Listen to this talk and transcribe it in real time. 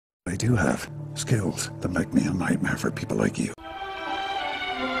do have skills that make me a nightmare for people like you.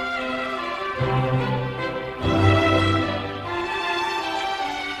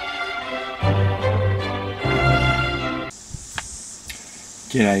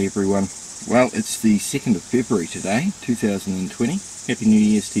 G'day everyone. Well, it's the 2nd of February today, 2020. Happy New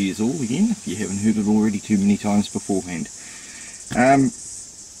Year's to you all again, if you haven't heard it already too many times beforehand.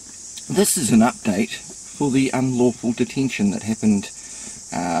 This is an update for the unlawful detention that happened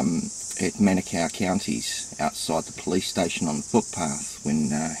at Manukau counties outside the police station on the footpath when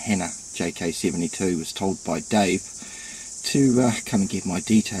Hannah, JK72, was told by Dave to come and get my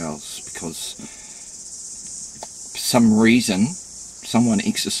details because for some reason someone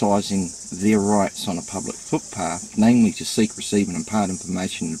exercising their rights on a public footpath, namely to seek, receive and impart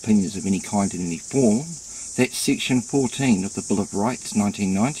information and opinions of any kind in any form, that's section 14 of the Bill of Rights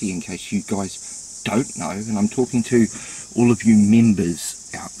 1990, in case you guys don't know, and I'm talking to all of you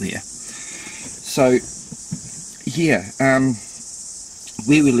members out there. So yeah,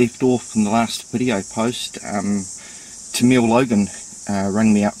 where we left off in the last video post, Tamil Logan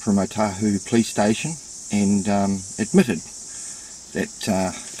rang me up from Otho police station and admitted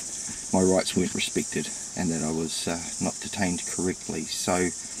that my rights weren't respected and that I was not detained correctly. So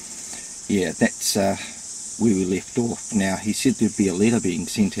yeah, that's where we left off. Now, he said there'd be a letter being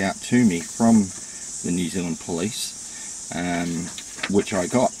sent out to me from the New Zealand Police, which I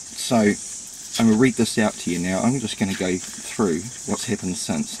got. So I'm going to read this out to you now. I'm just going to go through what's happened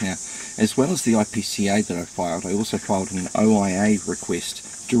since. Now, as well as the IPCA that I filed, I also filed an OIA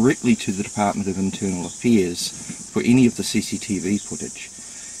request directly to the Department of Internal Affairs for any of the CCTV footage.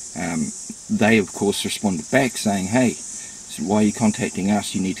 They of course responded back saying, hey, why are you contacting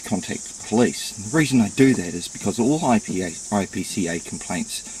us? You need to contact the police. And the reason I do that is because all IPCA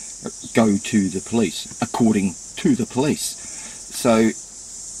complaints go to the police, according to the police. So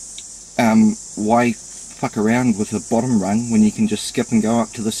why fuck around with the bottom rung when you can just skip and go up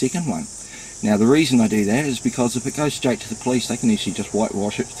to the second one? Now, the reason I do that is because if it goes straight to the police, they can actually just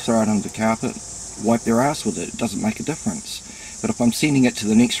whitewash it, throw it under the carpet, wipe their ass with it. It doesn't make a difference. But if I'm sending it to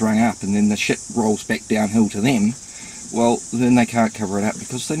the next rung up and then the shit rolls back downhill to them, well, then they can't cover it up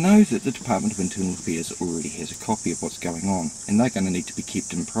because they know that the Department of Internal Affairs already has a copy of what's going on and they're going to need to be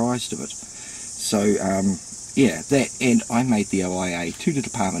kept apprised of it. So, yeah, that, and I made the OIA to the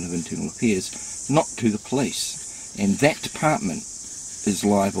Department of Internal Affairs, not to the police. And that department is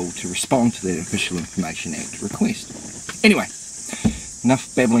liable to respond to that Official Information Act request. Anyway,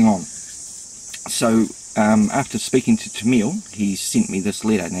 enough babbling on. So, after speaking to Tamil, he sent me this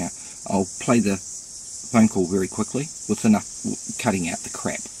letter. Now, I'll play the phone call very quickly with enough cutting out the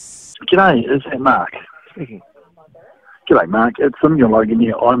crap. G'day, is that Mark? Speaking. G'day, Mark. It's Unlawful Logan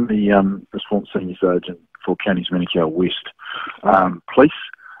here. I'm the Response Senior Sergeant for Counties Manukau West Police.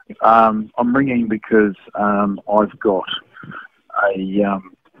 I'm ringing because I've got a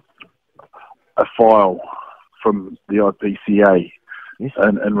file from the IPCA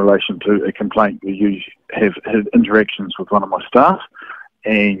in relation to a complaint where you have had interactions with one of my staff,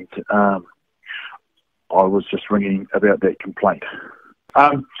 and I was just ringing about that complaint.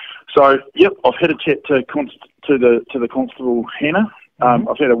 So, yep, I've had a chat to the constable Hannah.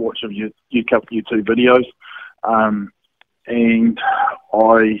 I've had a watch of your YouTube videos, and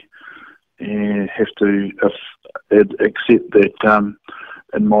I have to accept that,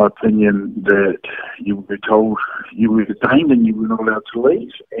 in my opinion, that you were told you were detained and you were not allowed to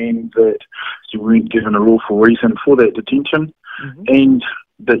leave, and that you weren't given a lawful reason for that detention, and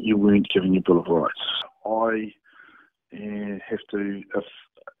that you weren't given your Bill of Rights. I have to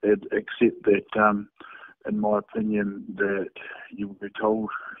accept that, in my opinion, that you were told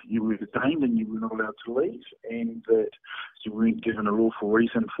you were detained and you were not allowed to leave, and that you weren't given a lawful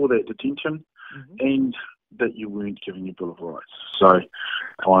reason for that detention, and that you weren't given your Bill of Rights. So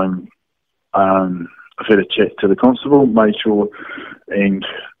I've had a chat to the constable, made sure, and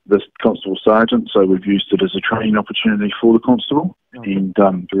the constable sergeant, so we've used it as a training opportunity for the constable and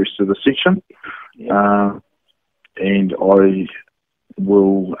the rest of the section. And I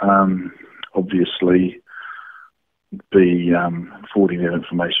will obviously be forwarding that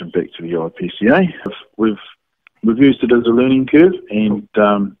information back to the IPCA. We've used it as a learning curve, and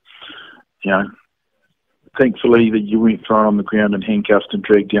you know, thankfully that you weren't thrown on the ground and handcuffed and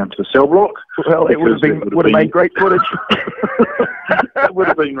dragged down to the cell block. Well, it would have made great footage. It would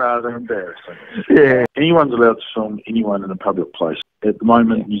have been rather embarrassing. Yeah. Anyone's allowed to film anyone in a public place. At the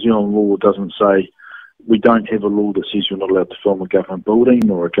moment, New Zealand law doesn't say, we don't have a law that says you're not allowed to film a government building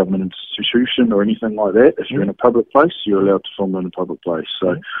or a government institution or anything like that. If you're in a public place, you're allowed to film in a public place.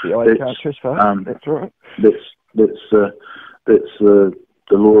 So that's right. That's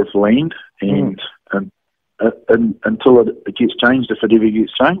the law of the land, and until it gets changed, if it ever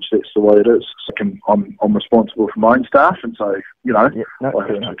gets changed, that's the way it is. So I'm responsible for my own staff, and so I have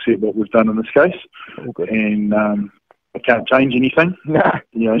to accept what we've done in this case, and I can't change anything. She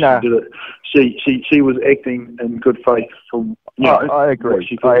did it. She was acting in good faith from I agree. What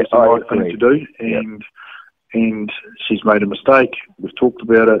she thought was the right thing to do, and she's made a mistake. We've talked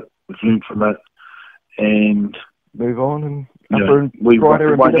about it. We've learned from it, and move on, and it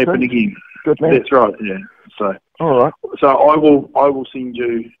won't happen again. Good man. That's right. Yeah. So all right. So I will send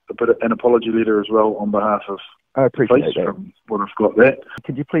you an apology letter as well on behalf of. I appreciate that. From what I've got that.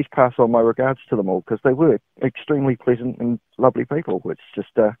 Could you please pass on my regards to them all, because they were extremely pleasant and lovely people. It's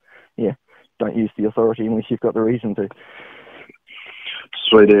just don't use the authority unless you've got the reason to.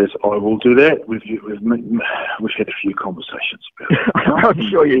 Sweet as, I will do that. We've had a few conversations about it. I'm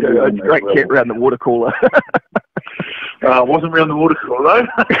sure you do. It's a great chat around the water cooler. It wasn't around the water cooler though.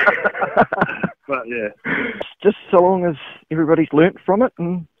 But yeah. Just so long as everybody's learnt from it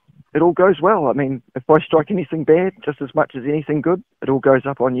and it all goes well. I mean, if I strike anything bad, just as much as anything good, it all goes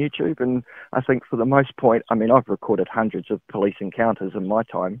up on YouTube. And I think for the most part, I mean, I've recorded hundreds of police encounters in my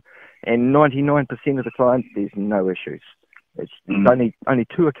time, and 99% of the time, there's no issues. It's only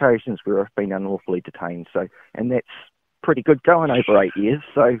 2 occasions where I've been unlawfully detained. So, and that's pretty good going over 8 years.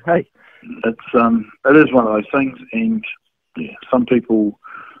 So, hey. It is one of those things, and some people,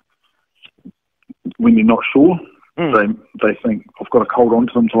 when you're not sure, they think I've got to hold on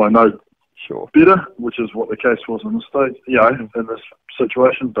to them till I know better, which is what the case was in the States, in this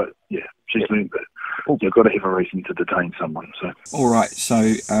situation. But she's learned that you've got to have a reason to detain someone. So all right. So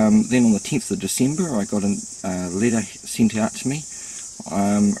then on the 10th of December, I got a letter sent out to me.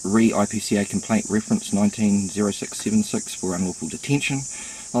 IPCA complaint reference 190676 for unlawful detention.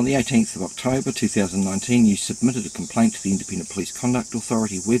 On the 18th of October 2019, you submitted a complaint to the Independent Police Conduct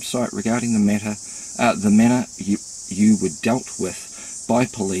Authority website regarding the manner you were dealt with by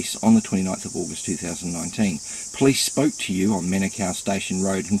police on the 29th of August 2019. Police spoke to you on Manukau Station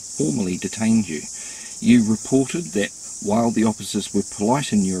Road and formally detained you. You reported that while the officers were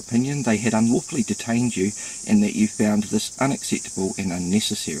polite in your opinion, they had unlawfully detained you and that you found this unacceptable and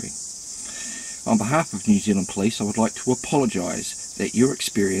unnecessary. On behalf of New Zealand Police, I would like to apologise that your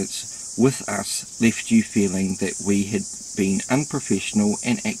experience with us left you feeling that we had been unprofessional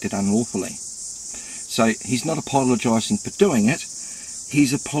and acted unlawfully. So he's not apologising for doing it,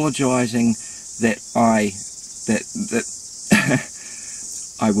 he's apologising that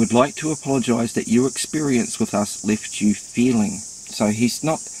I would like to apologise that your experience with us left you feeling. So he's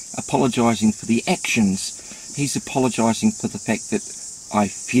not apologising for the actions, he's apologising for the fact that I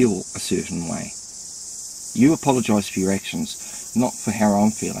feel a certain way. You apologise for your actions, not for how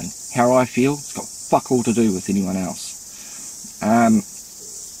I'm feeling. How I feel, it's got fuck all to do with anyone else.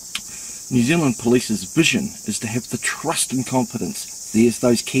 New Zealand Police's vision is to have the trust and confidence. There's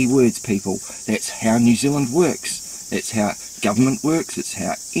those key words, people. That's how New Zealand works. That's how government works. It's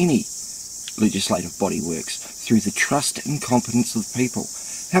how any legislative body works. Through the trust and confidence of the people.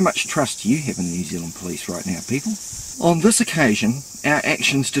 How much trust do you have in the New Zealand Police right now, people? On this occasion, our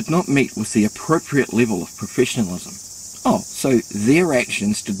actions did not meet with the appropriate level of professionalism. Oh, so their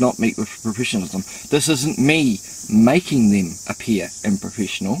actions did not meet with professionalism. This isn't me making them appear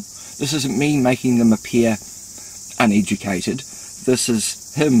unprofessional. This isn't me making them appear uneducated. This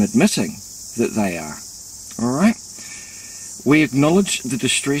is him admitting that they are. Alright? We acknowledge the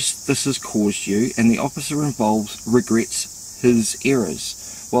distress this has caused you, and the officer involved regrets his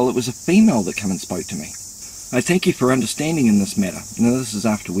errors. Well, it was a female that came and spoke to me. I thank you for understanding in this matter. Now, this is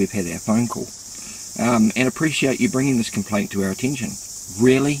after we've had our phone call. And appreciate you bringing this complaint to our attention.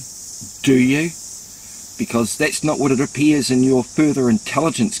 Really? Do you? Because that's not what it appears in your further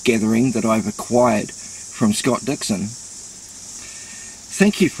intelligence gathering that I've acquired from Scott Dixon.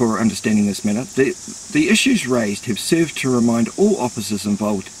 Thank you for understanding this matter. The issues raised have served to remind all officers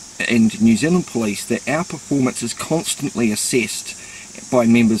involved and New Zealand Police that our performance is constantly assessed by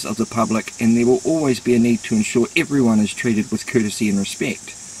members of the public, and there will always be a need to ensure everyone is treated with courtesy and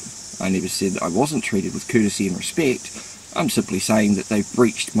respect. I never said I wasn't treated with courtesy and respect. I'm simply saying that they've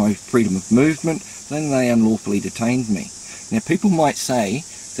breached my freedom of movement, then they unlawfully detained me. Now, people might say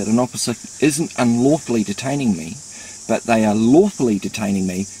that an officer isn't unlawfully detaining me, but they are lawfully detaining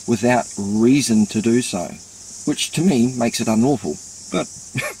me without reason to do so, which to me makes it unlawful. But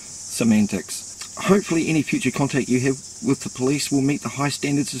semantics. Hopefully any future contact you have with the police will meet the high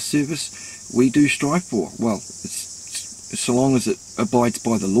standards of service we do strive for. Well, it's so long as it abides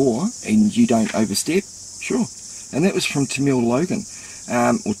by the law and you don't overstep, sure. And that was from Tamil Logan,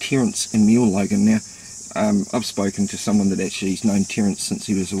 or Terence and Emil Logan. Now, I've spoken to someone that actually has known Terence since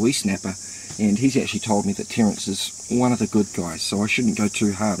he was a wee snapper, and he's actually told me that Terence is one of the good guys, so I shouldn't go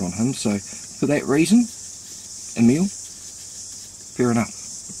too hard on him. So for that reason, Emil, fair enough.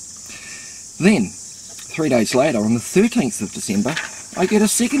 Then, 3 days later, on the 13th of December, I get a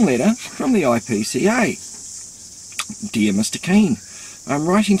second letter from the IPCA. Dear Mr. Keane, I'm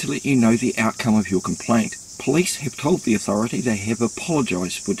writing to let you know the outcome of your complaint. Police have told the authority they have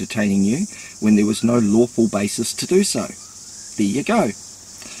apologised for detaining you when there was no lawful basis to do so. There you go.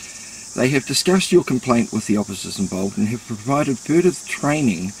 They have discussed your complaint with the officers involved and have provided further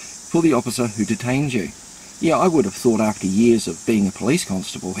training for the officer who detained you. Yeah, I would have thought after years of being a police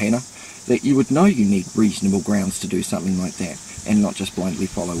constable, Hannah, that you would know you need reasonable grounds to do something like that, and not just blindly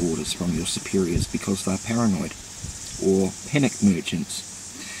follow orders from your superiors because they're paranoid or panic merchants.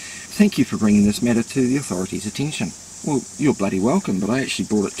 Thank you for bringing this matter to the authorities' attention. Well, you're bloody welcome, but I actually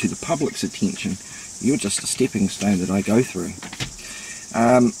brought it to the public's attention. You're just a stepping stone that I go through.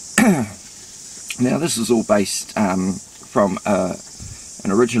 Now, this is all based from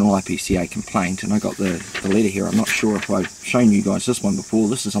an original IPCA complaint, and I got the letter here. I'm not sure if I've shown you guys this one before.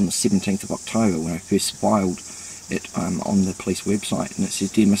 This is on the 17th of October when I first filed it on the police website, and it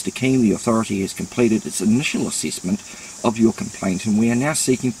says, Dear Mr. Keane, the authority has completed its initial assessment of your complaint, and we are now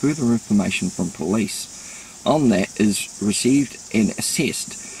seeking further information from police. On that is received and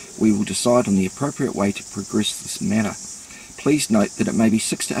assessed, we will decide on the appropriate way to progress this matter. Please note that it may be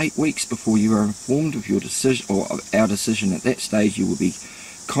 6 to 8 weeks before you are informed of your decision or of our decision. At that stage, you will be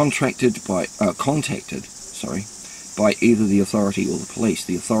contacted by either the authority or the police.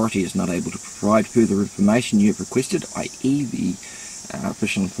 The authority is not able to provide further information you have requested, i.e. the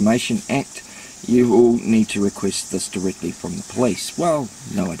Official Information Act. You will need to request this directly from the police. Well,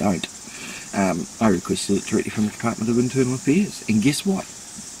 no, I don't. I requested it directly from the Department of Internal Affairs, and guess what?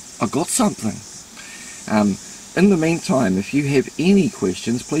 I got something. In the meantime, if you have any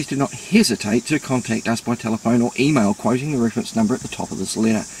questions, please do not hesitate to contact us by telephone or email quoting the reference number at the top of this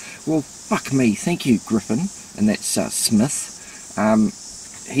letter. Well, fuck me, thank you, Griffin, and that's Smith.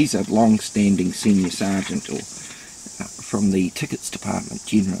 He's a long-standing senior sergeant, or from the tickets department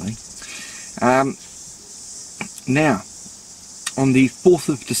generally. Now, on the 4th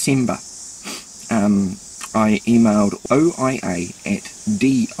of December, I emailed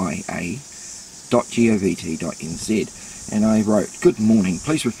oia@dia.govt.nz, and I wrote, Good morning,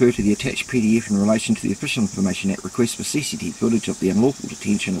 please refer to the attached PDF in relation to the Official Information Act request for CCTV footage of the unlawful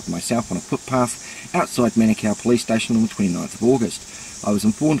detention of myself on a footpath outside Manukau Police Station on the 29th of August. I was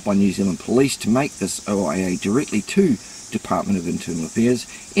informed by New Zealand Police to make this OIA directly to Department of Internal Affairs.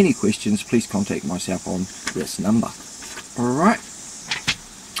 Any questions, please contact myself on this number. Alright.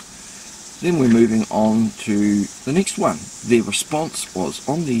 Then we're moving on to the next one. Their response was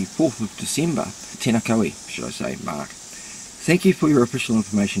on the 4th of December, Tenakaui, should I say, Mark. Thank you for your Official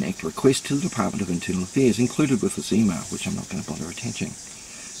Information Act request to the Department of Internal Affairs, included with this email, which I'm not going to bother attaching.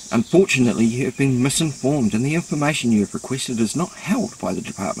 Unfortunately, you have been misinformed, and the information you have requested is not held by the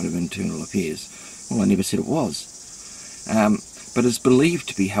Department of Internal Affairs. Well, I never said it was. But is believed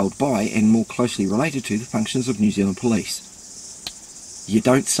to be held by and more closely related to the functions of New Zealand Police. You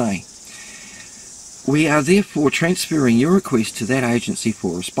don't say. We are therefore transferring your request to that agency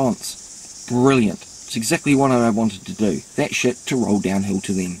for response. Brilliant. It's exactly what I wanted to do. That shit to roll downhill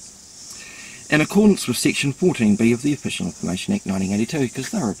to them. In accordance with Section 14B of the Official Information Act 1982, because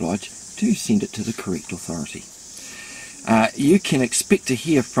they're obliged to send it to the correct authority. You can expect to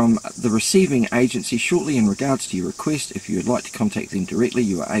hear from the receiving agency shortly in regards to your request. If you would like to contact them directly,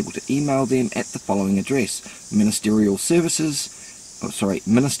 you are able to email them at the following address: ministerial.services,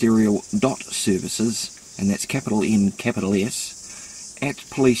 and that's capital N, capital S, at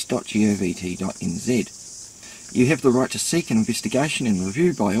police.govt.nz. You have the right to seek an investigation and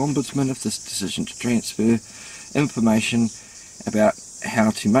review by Ombudsman if this decision to transfer information about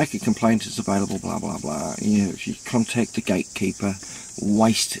how to make a complaint is available, blah blah blah. If you contact the gatekeeper,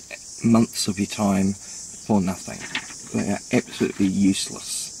 waste months of your time for nothing. They are absolutely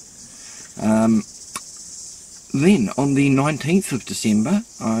useless. Then on the 19th of December,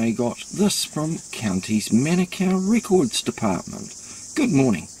 I got this from County's Manukau Records Department. Good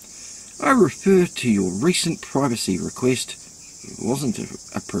morning. I refer to your recent privacy request. It wasn't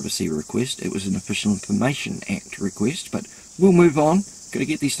a privacy request, it was an Official Information Act request, but we'll move on. Got to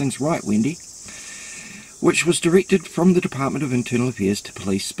get these things right, Wendy. Which was directed from the Department of Internal Affairs to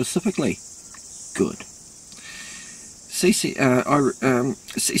police specifically. Good.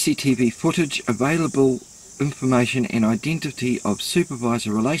 CCTV footage, available information and identity of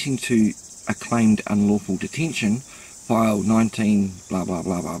supervisor relating to a claimed unlawful detention, file 19 blah blah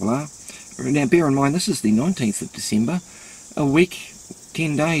blah blah blah, Now bear in mind, this is the 19th of December, a week,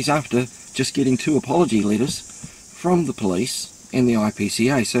 10 days after just getting 2 apology letters from the police and the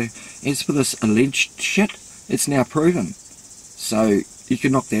IPCA. So as for this alleged shit, it's now proven. So you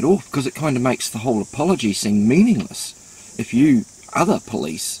can knock that off, because it kind of makes the whole apology seem meaningless. If you other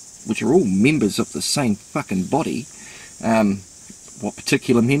police, which are all members of the same fucking body, what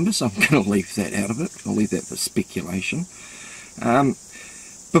particular members, I'm going to leave that out of it. I'll leave that for speculation.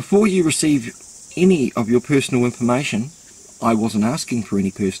 Before you receive any of your personal information, I wasn't asking for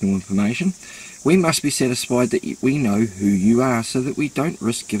any personal information, we must be satisfied that we know who you are, so that we don't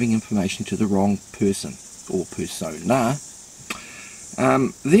risk giving information to the wrong person or persona.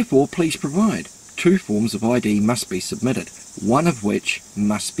 Therefore, please provide. 2 forms of ID must be submitted, one of which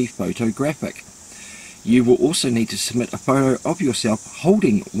must be photographic. You will also need to submit a photo of yourself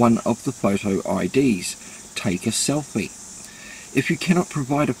holding one of the photo IDs. Take a selfie. If you cannot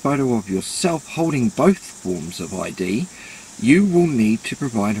provide a photo of yourself holding both forms of ID, you will need to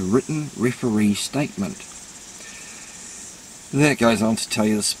provide a written referee statement. Then it goes on to tell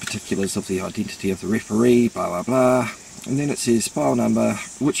you the particulars of the identity of the referee, blah blah blah. And then it says file number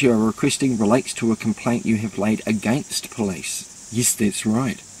which you are requesting relates to a complaint you have laid against police. Yes, that's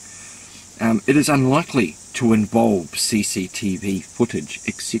right. It is unlikely to involve CCTV footage,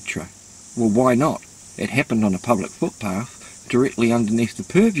 etc. Well, why not? It happened on a public footpath directly underneath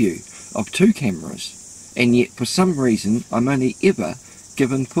the purview of 2 cameras, and yet for some reason I'm only ever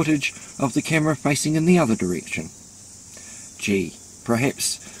given footage of the camera facing in the other direction. Gee,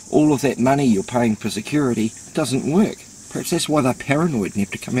 perhaps all of that money you're paying for security doesn't work. Perhaps that's why they're paranoid and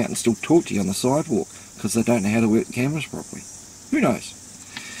have to come out and still talk to you on the sidewalk, because they don't know how to work the cameras properly. Who knows?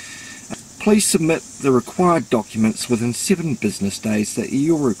 Please submit the required documents within 7 business days that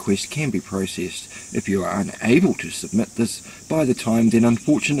your request can be processed. If you are unable to submit this by the time, then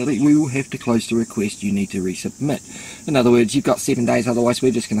unfortunately we will have to close the request. You need to resubmit. In other words, you've got 7 days, otherwise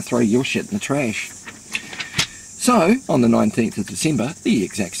we're just going to throw your shit in the trash. So, on the 19th of December, the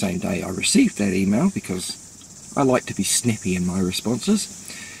exact same day I received that email, because I like to be snappy in my responses.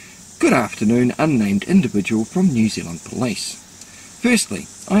 Good afternoon, unnamed individual from New Zealand Police. Firstly,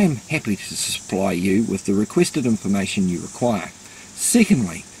 I am happy to supply you with the requested information you require.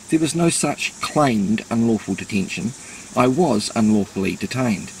 Secondly, there was no such claimed unlawful detention. I was unlawfully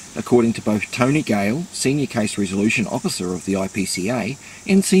detained, according to both Tony Gale, Senior Case Resolution Officer of the IPCA,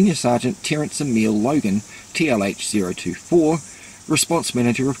 and Senior Sergeant Terence Emile Logan, TLH 024, Response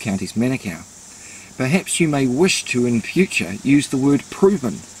Manager of Counties Manukau. Perhaps you may wish to in future use the word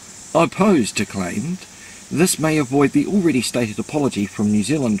proven, opposed to claimed. This may avoid the already stated apology from New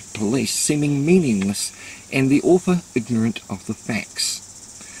Zealand Police seeming meaningless and the author ignorant of the facts.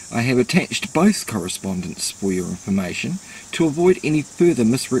 I have attached both correspondence for your information to avoid any further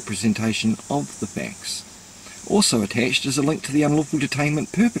misrepresentation of the facts. Also attached is a link to the unlawful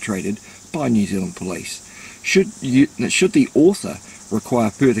detainment perpetrated by New Zealand Police. Should the author require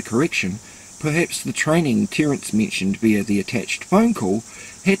further correction, perhaps the training Terence mentioned via the attached phone call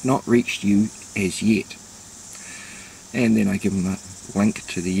had not reached you as yet. And then I give them a link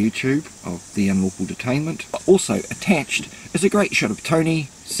to the YouTube of the unlawful detainment. Also attached is a great shot of Tony,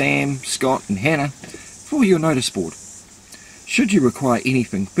 Sam, Scott and Hannah for your notice board. Should you require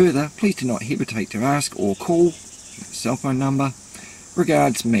anything further, please do not hesitate to ask or call. Cell phone number.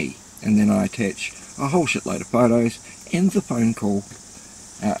 Regards, me. And then I attach a whole shitload of photos and the phone call,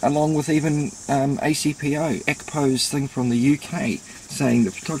 along with even ACPO, ACPO's thing from the UK, saying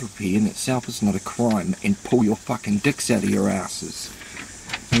that photography in itself is not a crime and pull your fucking dicks out of your asses.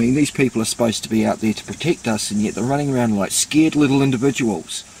 I mean, these people are supposed to be out there to protect us, and yet they're running around like scared little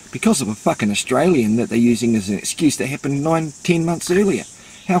individuals because of a fucking Australian that they're using as an excuse that happened 9-10 months earlier.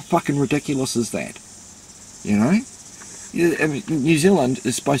 How fucking ridiculous is that? You know? I mean, New Zealand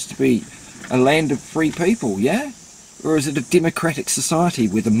is supposed to be a land of free people, yeah? Or is it a democratic society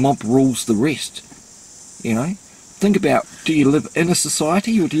where the mob rules the rest? You know? Think about, do you live in a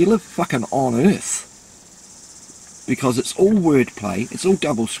society or do you live fucking on Earth? Because it's all wordplay, it's all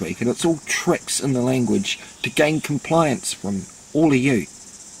doublespeak, and it's all tricks in the language to gain compliance from all of you.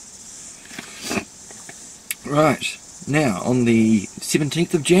 Right, now on the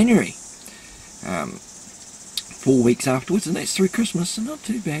 17th of January, 4 weeks afterwards, and that's through Christmas, so not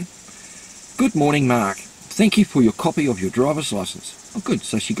too bad. Good morning, Mark. Thank you for your copy of your driver's license. Oh good,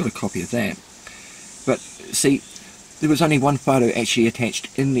 so she got a copy of that. But see, there was only one photo actually attached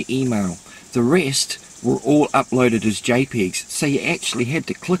in the email. The rest were all uploaded as JPEGs, so you actually had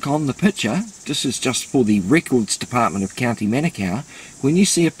to click on the picture. This is just for the Records Department of County Manukau. When you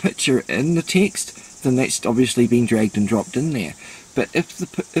see a picture in the text, then that's obviously been dragged and dropped in there. But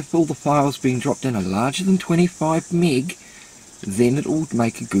if all the files being dropped in are larger than 25 meg, then it will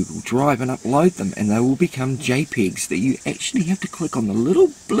make a Google Drive and upload them, and they will become JPEGs that you actually have to click on the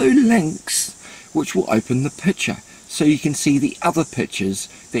little blue links, which will open the picture, so you can see the other pictures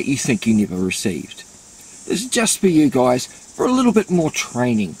that you think you never received. This is just for you guys, for a little bit more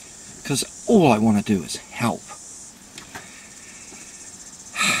training, because all I want to do is help.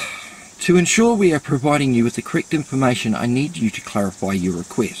 To ensure we are providing you with the correct information, I need you to clarify your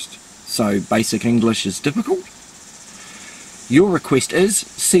request. So, basic English is difficult. Your request is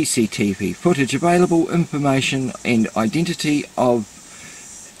CCTV footage available, information and identity of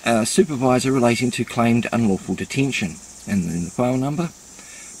a supervisor relating to claimed unlawful detention, and then the file number.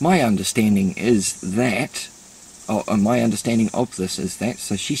 My understanding is that, my understanding of this is that,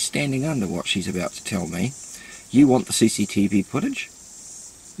 so she's standing under what she's about to tell me. You want the CCTV footage?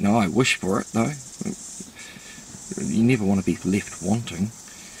 No, I wish for it though. You never want to be left wanting.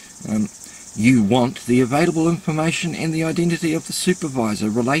 You want the available information and the identity of the supervisor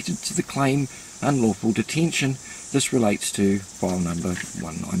related to the claim unlawful detention. This relates to file number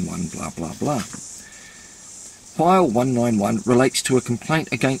 191 blah blah blah. File 191 relates to a complaint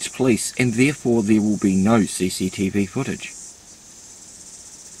against police, and therefore there will be no CCTV footage.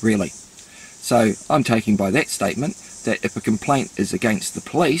 Really? So I'm taking by that statement that if a complaint is against the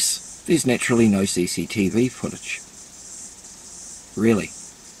police, there's naturally no CCTV footage. Really?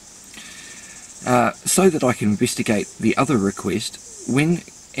 So that I can investigate the other request, when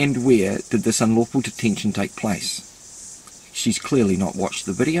and where did this unlawful detention take place? She's clearly not watched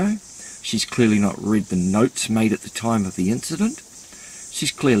the video. She's clearly not read the notes made at the time of the incident.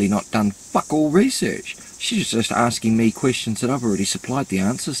 She's clearly not done fuck all research. She's just asking me questions that I've already supplied the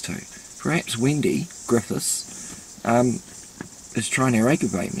answers to. Perhaps Wendy Griffiths is trying to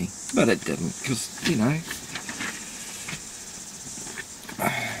aggravate me, but it didn't, because, you know,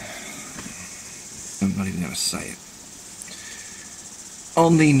 I'm not even going to say it.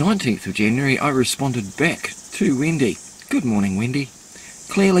 On the 19th of January, I responded back to Wendy. Good morning, Wendy.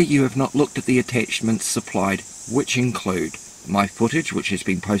 Clearly you have not looked at the attachments supplied, which include my footage, which has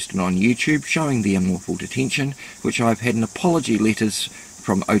been posted on YouTube, showing the unlawful detention, which I've had an apology letters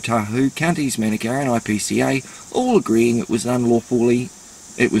from Otho, Counties Manukau and IPCA, all agreeing it was unlawful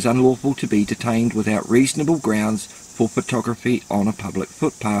to be detained without reasonable grounds for photography on a public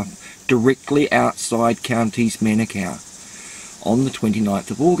footpath directly outside Counties Manukau. On the 29th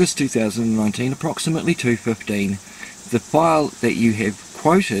of August 2019, approximately 2:15, the file that you have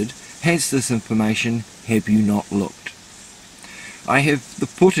quoted has this information. Have you not looked? I have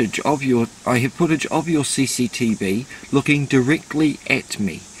footage of your CCTV looking directly at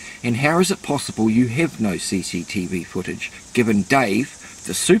me. And how is it possible you have no CCTV footage, given Dave,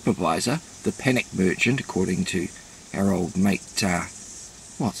 the supervisor, the panic merchant, according to our old mate,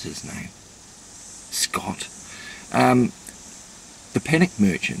 what's his name? Scott. The panic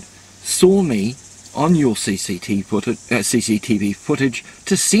merchant saw me on your CCTV footage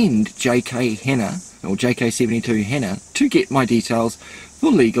to send JK Henna, or JK72 Henna, to get my details for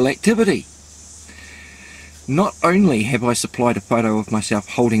legal activity. Not only have I supplied a photo of myself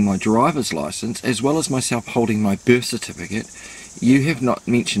holding my driver's license, as well as myself holding my birth certificate, you have not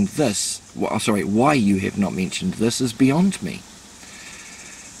mentioned this. Well, sorry, why you have not mentioned this is beyond me.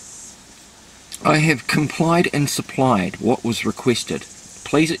 I have complied and supplied what was requested.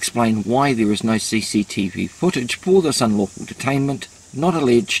 Please explain why there is no CCTV footage for this unlawful detainment, not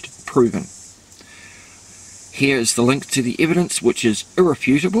alleged, proven. Here is the link to the evidence, which is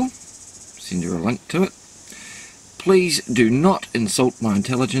irrefutable. Send her a link to it. Please do not insult my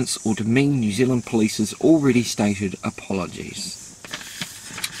intelligence or demean New Zealand Police's already stated apologies.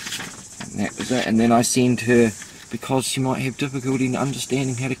 And that was it. And then I send her, because she might have difficulty in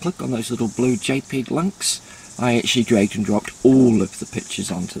understanding how to click on those little blue JPEG links, I actually dragged and dropped all of the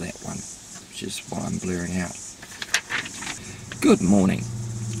pictures onto that one, which is why I'm blurring out. Good morning.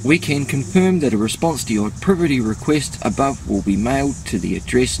 We can confirm that a response to your privity request above will be mailed to the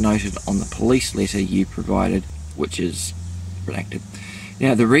address noted on the police letter you provided, which is redacted.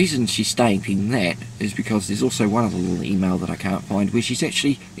 Now, the reason she's stating that is because there's also one other little email that I can't find, where she's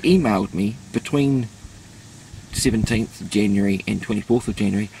actually emailed me between 17th of January and 24th of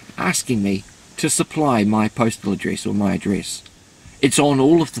January asking me to supply my postal address or my address. It's on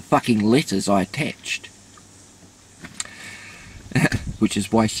all of the fucking letters I attached. Which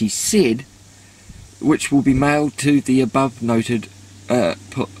is why she said, which will be mailed to the above noted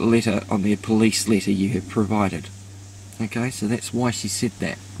letter on the police letter you have provided. Okay, so that's why she said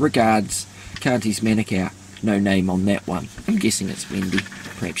that. Regards, Counties Manukau, No name on that one. I'm guessing it's Wendy.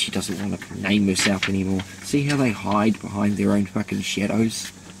 Perhaps she doesn't want to name herself anymore. See how they hide behind their own fucking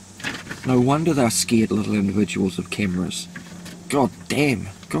shadows? No wonder they're scared little individuals of cameras. God damn.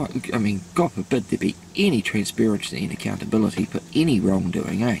 God forbid there be any transparency and accountability for any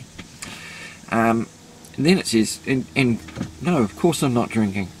wrongdoing, eh? And then it says, and no, of course I'm not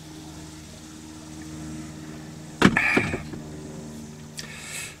drinking.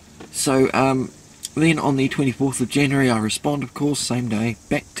 So, then on the 24th of January, I respond, of course, same day,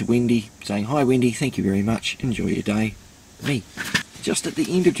 back to Wendy, saying, "Hi Wendy, thank you very much, enjoy your day." Me. Just at the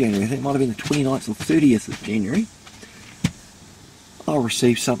end of January, I think it might have been the 29th or 30th of January, I'll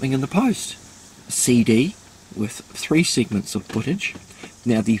receive something in the post. A CD with 3 segments of footage.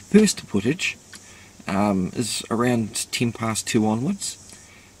 Now the first footage is around 10 past 2 onwards,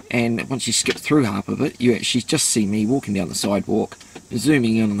 and once you skip through half of it, you actually just see me walking down the sidewalk,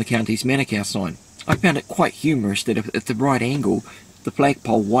 zooming in on the Counties Manukau sign. I found it quite humorous that if at the right angle, the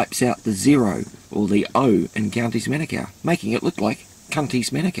flagpole wipes out the 0 or the O in Counties Manukau, making it look like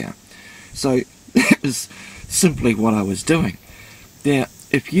Counties Manukau. So that was simply what I was doing. Now,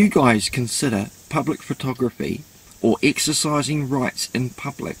 if you guys consider public photography or exercising rights in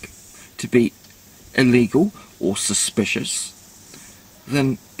public to be illegal or suspicious,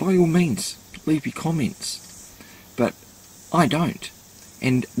 then by all means, leave your comments. But I don't,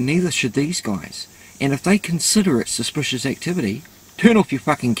 and neither should these guys. And if they consider it suspicious activity, turn off your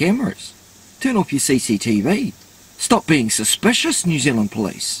fucking cameras. Turn off your CCTV. Stop being suspicious, New Zealand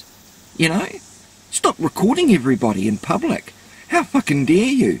police. You know? Stop recording everybody in public. How fucking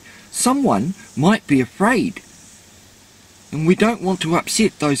dare you? Someone might be afraid. And we don't want to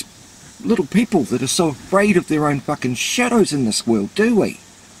upset those little people that are so afraid of their own fucking shadows in this world, do we?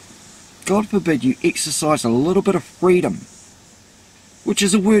 God forbid you exercise a little bit of freedom, which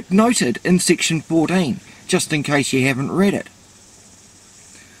is a word noted in section 14, just in case you haven't read it.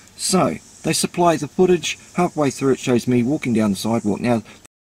 So, they supply the footage. Halfway through it shows me walking down the sidewalk. Now,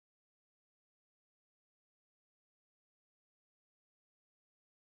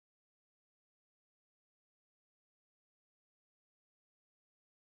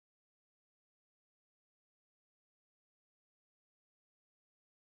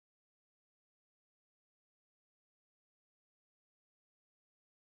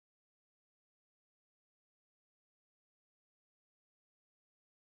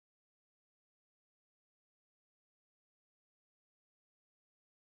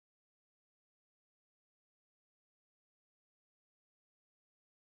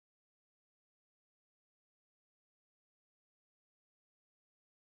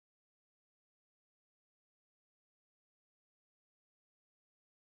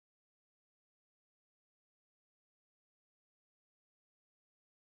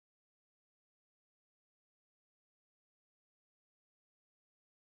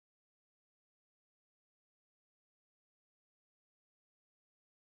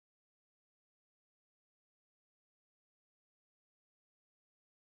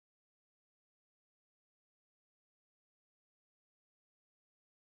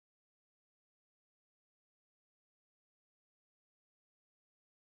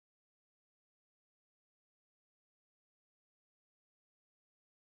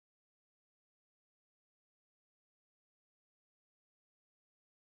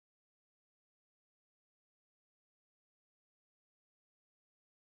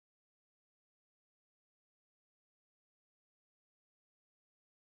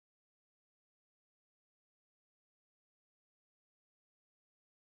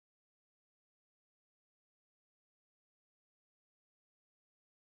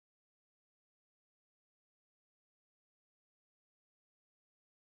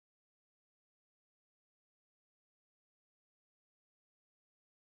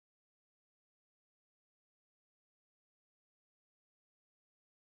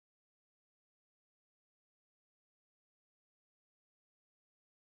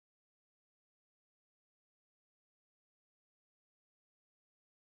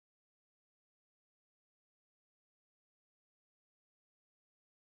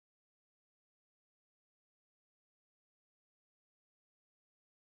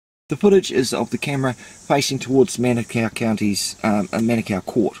 the footage is of the camera facing towards Manukau County's Manukau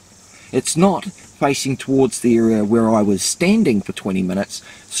Court. It's not facing towards the area where I was standing for 20 minutes,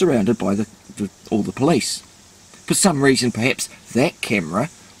 surrounded by all the police. For some reason, perhaps that camera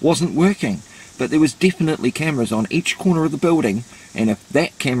wasn't working, but there was definitely cameras on each corner of the building, and if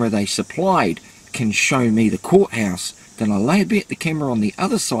that camera they supplied can show me the courthouse, then I lay a bet the camera on the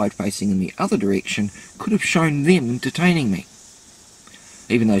other side facing in the other direction could have shown them detaining me.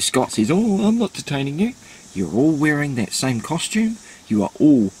 Even though Scott says, "Oh, I'm not detaining you," You're all wearing that same costume. You are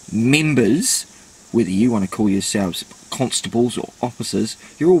all members, whether you want to call yourselves constables or officers,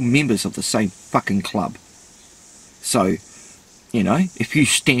 you're all members of the same fucking club. So, you know, if you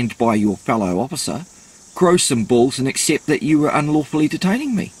stand by your fellow officer, grow some balls and accept that you were unlawfully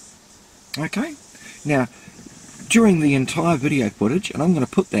detaining me. Okay? Now, during the entire video footage, and I'm going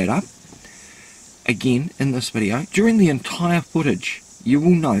to put that up again in this video, during the entire footage, you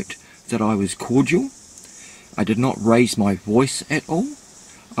will note that I was cordial. I did not raise my voice at all.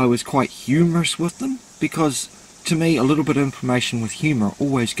 I was quite humorous with them, because to me a little bit of information with humour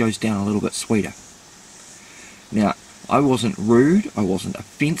always goes down a little bit sweeter. Now, I wasn't rude, I wasn't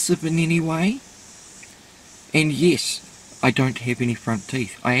offensive in any way, and yes, I don't have any front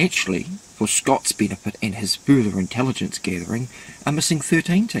teeth. I actually, for Scott's benefit and his further intelligence gathering, am missing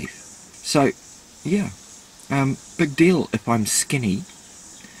 13 teeth. So, yeah, big deal if I'm skinny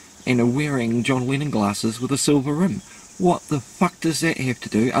and are wearing John Lennon glasses with a silver rim. What the fuck does that have to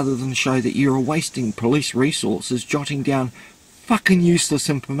do other than show that you're wasting police resources jotting down fucking useless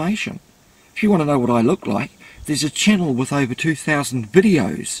information? If you want to know what I look like, there's a channel with over 2,000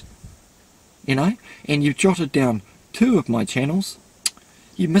 videos, you know, and you've jotted down 2 of my channels.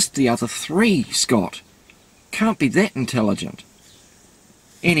 You missed the other 3, Scott. Can't be that intelligent.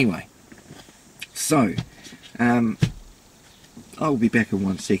 Anyway, so, I'll be back in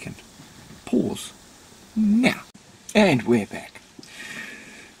 1 second. Pause. Now. And we're back.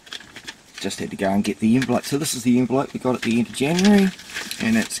 Just had to go and get the envelope. So this is the envelope we got at the end of January,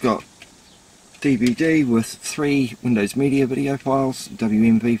 and it's got DVD with 3 Windows Media video files,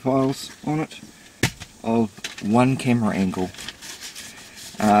 WMV files on it, of 1 camera angle.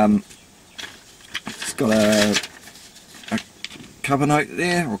 It's got a cover note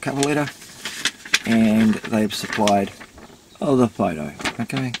there, or cover letter, and they've supplied the photo,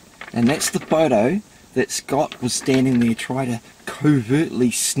 okay? And that's the photo that Scott was standing there trying to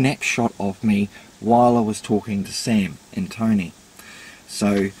covertly snapshot of me while I was talking to Sam and Tony.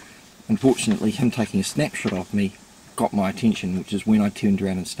 So, unfortunately, him taking a snapshot of me got my attention, which is when I turned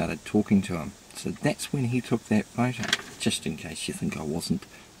around and started talking to him. So that's when he took that photo, just in case you think I wasn't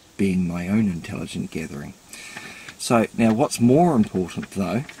being my own intelligent gathering. So, now what's more important,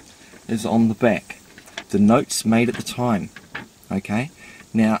 though, is on the back. The notes made at the time, okay?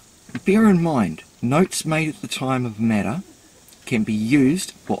 Now, bear in mind, notes made at the time of a matter can be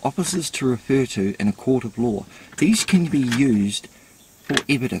used for officers to refer to in a court of law. These can be used for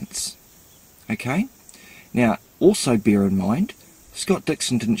evidence. Okay? Now, also bear in mind, Scott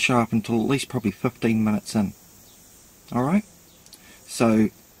Dixon didn't show up until at least probably 15 minutes in. Alright? So,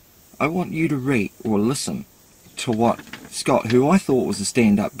 I want you to read or listen to what Scott, who I thought was a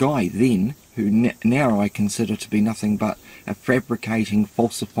stand-up guy then, who now I consider to be nothing but a fabricating,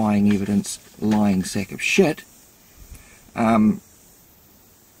 falsifying evidence, lying sack of shit.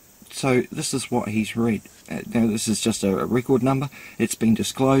 So this is what he's read. Now this is just a record number. It's been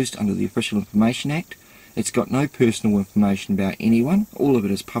disclosed under the Official Information Act. It's got no personal information about anyone. All of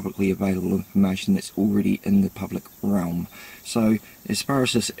it is publicly available information that's already in the public realm. So, as far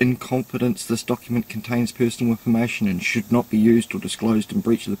as this in confidence, this document contains personal information and should not be used or disclosed in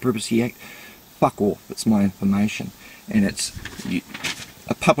breach of the Privacy Act, fuck off, it's my information. And it's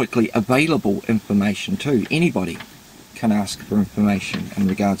a publicly available information too. Anybody can ask for information in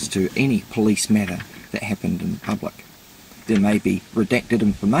regards to any police matter that happened in public. There may be redacted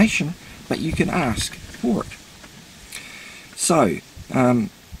information, but you can ask for it. So,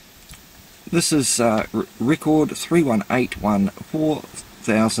 this is record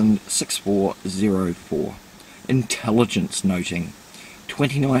 318140006404. Intelligence noting,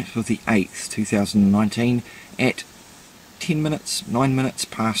 29th of the 8th 2019 at 9 minutes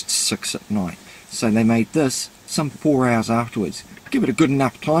past 6 at night. So they made this some 4 hours afterwards. Give it a good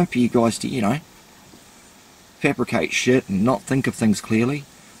enough time for you guys to, you know, fabricate shit and not think of things clearly.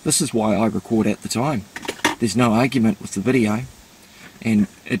 This is why I record at the time. There's no argument with the video, and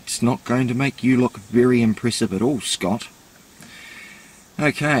it's not going to make you look very impressive at all, Scott.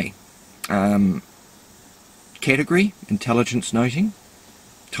 Okay. Category, intelligence noting.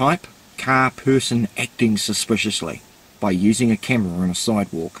 Type, car person acting suspiciously by using a camera on a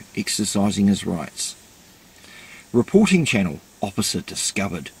sidewalk, exercising his rights. Reporting channel, officer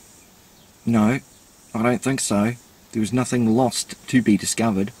discovered. No, I don't think so. There was nothing lost to be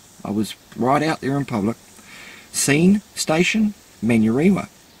discovered. I was right out there in public. Scene, station, Manurewa.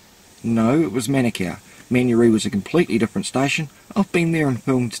 No, it was Manukau. Manurewa was a completely different station. I've been there and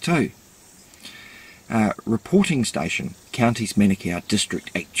filmed too. Reporting station, Counties Manukau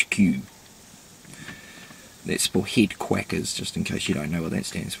District HQ. That's for head quackers, just in case you don't know what that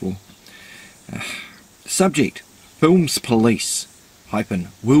stands for. Subject: films police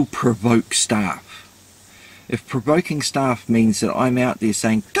 - will provoke staff. If provoking staff means that I'm out there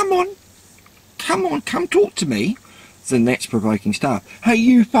saying, come on, come talk to me, then that's provoking staff. Hey,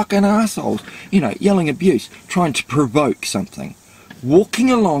 you fucking assholes, you know, yelling abuse, trying to provoke something. Walking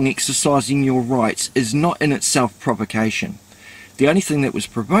along exercising your rights is not in itself provocation. The only thing that was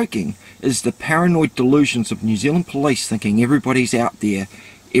provoking is the paranoid delusions of New Zealand police thinking everybody's out there,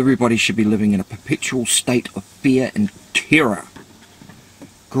 everybody should be living in a perpetual state of fear and terror.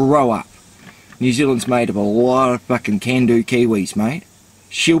 Grow up. New Zealand's made of a lot of fucking can-do Kiwis, mate.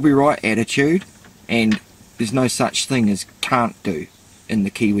 She'll be right attitude, and there's no such thing as can't do in the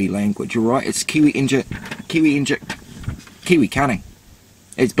Kiwi language, alright? It's Kiwi cunning,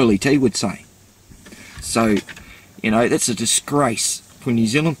 as Billy T would say. So, you know, that's a disgrace for New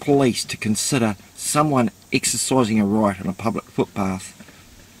Zealand police to consider someone exercising a right on a public footpath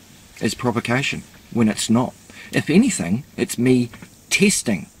as provocation, when it's not. If anything, it's me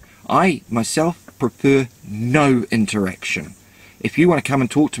testing. I, myself, prefer no interaction. If you want to come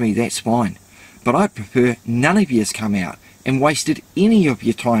and talk to me, that's fine. But I prefer none of yous come out and wasted any of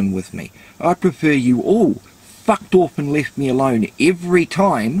your time with me. I prefer you all fucked off and left me alone every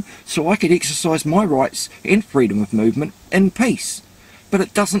time so I could exercise my rights and freedom of movement in peace. But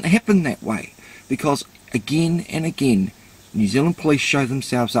it doesn't happen that way, because again and again, New Zealand police show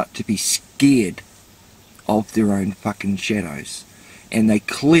themselves up to be scared of their own fucking shadows. And they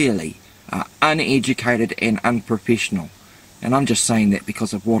clearly are uneducated and unprofessional. And I'm just saying that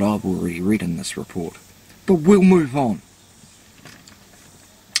because of what I've already read in this report. But we'll move on.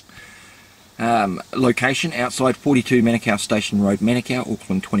 Location: outside 42 Manukau Station Road, Manukau,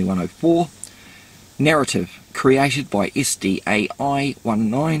 Auckland 2104. Narrative: created by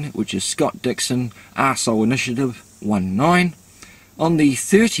SDAI19, which is Scott Dixon Arsehole Initiative 19, on the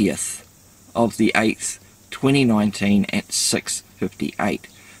 30th of the 8th, 2019 at 6:58.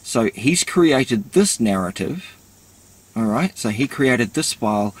 So he's created this narrative, alright, so he created this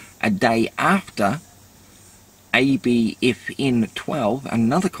file a day after ABFN 12,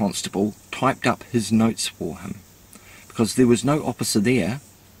 another constable, typed up his notes for him, because there was no officer there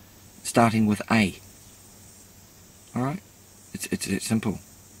starting with A. Alright, it's simple.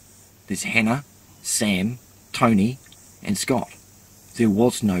 There's Hannah, Sam, Tony and Scott. There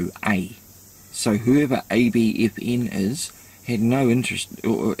was no A. So whoever ABFN is had no interest,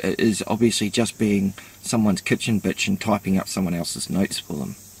 or is obviously just being someone's kitchen bitch and typing up someone else's notes for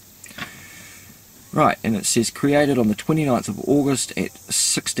them. Right, and it says created on the 29th of August at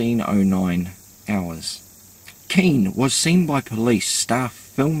 16:09 hours. Keane was seen by police staff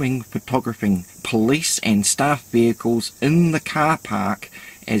filming, photographing police and staff vehicles in the car park,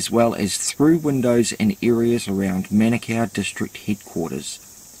 as well as through windows and areas around Manukau District Headquarters.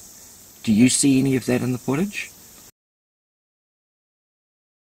 Do you see any of that in the footage?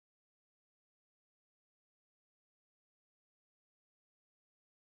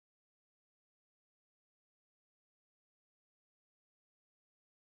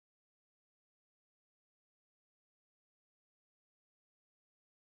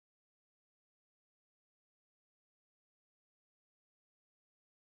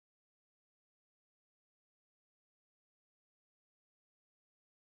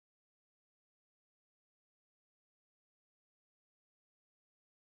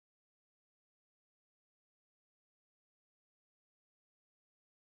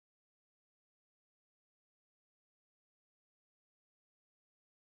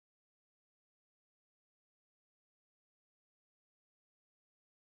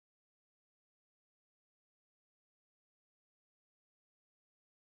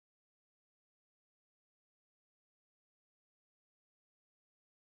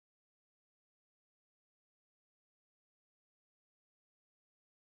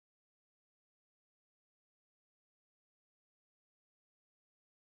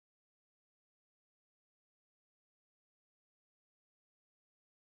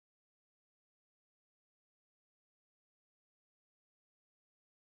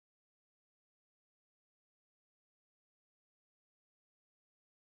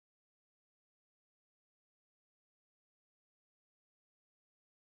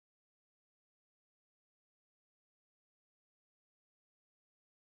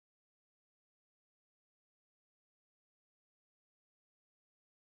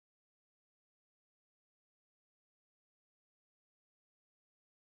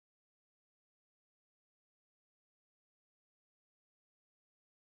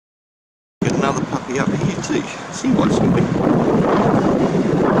 Got another puppy up here too. See what's doing.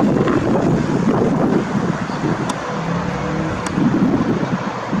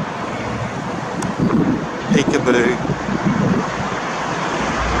 Peekaboo.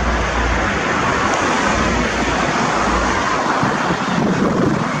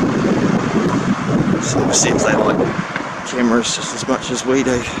 So it seems they like cameras just as much as we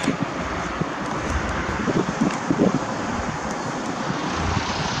do.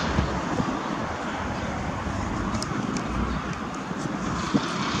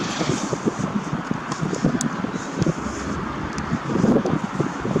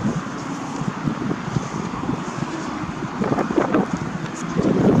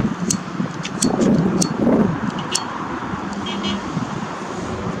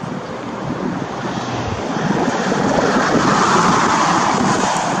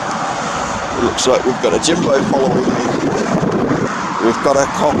 Looks like we've got a Jimbo following me. We've got a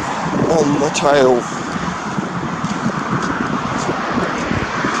cop on the tail.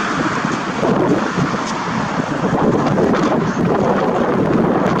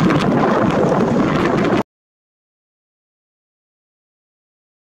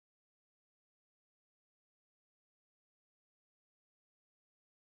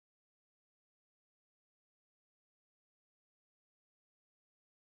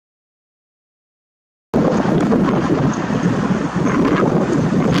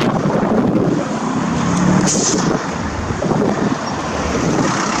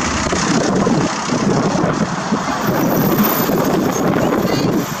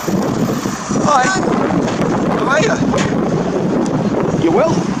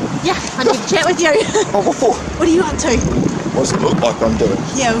 Yeah, I need to chat with you. Oh, what for? What are you up to? What does it look like I'm doing?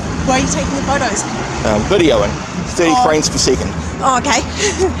 Yeah, why are you taking the photos? Videoing. 30 frames per second. Oh, okay.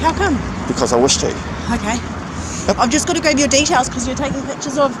 How come? Because I wish to. Okay. I've just got to grab your details because you're taking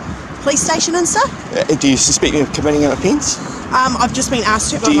pictures of police station and stuff. Do you suspect me of committing an offence? I've just been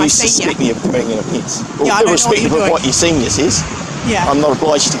asked to by my senior. Do you suspect me of committing an offence? Well, Yeah, I don't know what you're irrespective of doing. what your senior says, Yeah. I'm not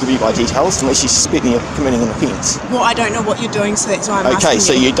obliged to give you my details unless you suspect me of committing an offence. Well, I don't know what you're doing, so that's why I'm asking Okay,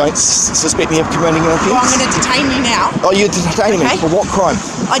 so you don't suspect me of committing an offence? Well, I'm going to detain you now. Oh, you're detaining Okay. me? For what crime?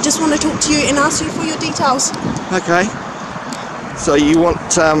 I just want to talk to you and ask you for your details. Okay. So you want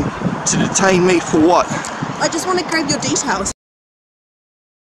to detain me for what? I just want to grab your details.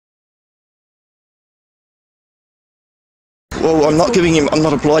 Well, I'm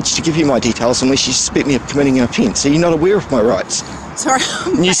not obliged to give you my details unless you suspect me of committing an offence. Are you not aware of my rights? Sorry.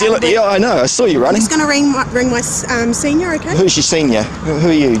 New Zealand, yeah, I know, I saw you I'm running. just going to ring my senior, okay? Who's your senior? Who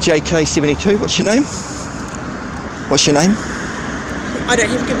are you? JK72, what's your name? What's your name? I don't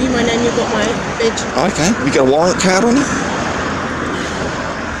have to give you my name, you've got my badge. Okay, you got a warrant card on you?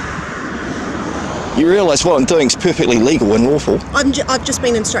 You realise what I'm doing is perfectly legal and lawful. I've just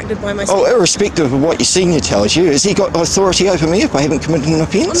been instructed by my senior. Oh, irrespective of what your senior tells you, has he got authority over me if I haven't committed an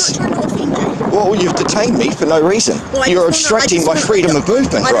offence? I'm not trying to offend you. Well, you've detained me for no reason. Well, You're obstructing my freedom of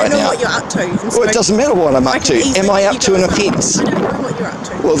movement right now. I don't know what you're up to. Well, it doesn't matter what I'm up to. Am I up to an offence? I don't know what you're up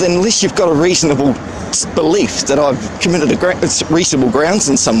to. Well, then unless you've got a reasonable belief that I've committed reasonable grounds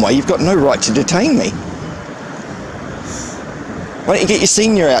in some way, you've got no right to detain me. Why don't you get your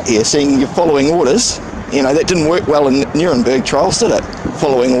senior out here seeing you're following orders? You know, that didn't work well in Nuremberg trials, did it?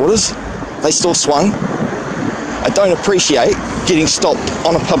 Following orders. They still swung. I don't appreciate getting stopped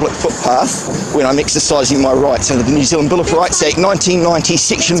on a public footpath when I'm exercising my rights under the New Zealand Bill of Rights Act 1990,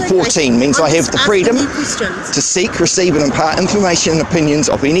 Section 14 means I have the freedom to seek, receive and impart information and opinions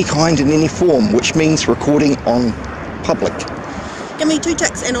of any kind in any form, which means recording on public. Give me 2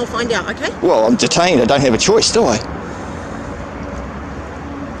 ticks and I'll find out, okay? Well, I'm detained. I don't have a choice, do I?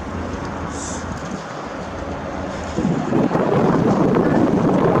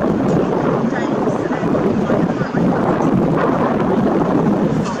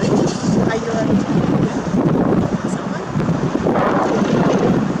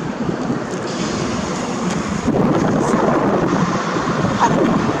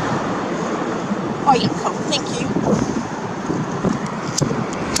 Oh yeah, cool, thank you.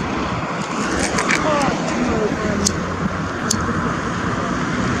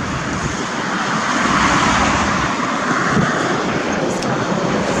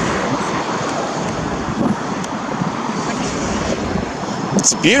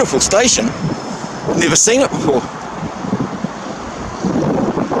 It's a beautiful station. Never seen it before.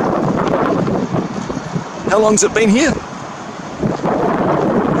 How long's it been here?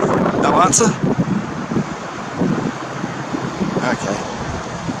 No answer? Okay.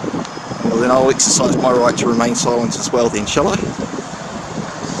 Well then I'll exercise my right to remain silent as well then, shall I?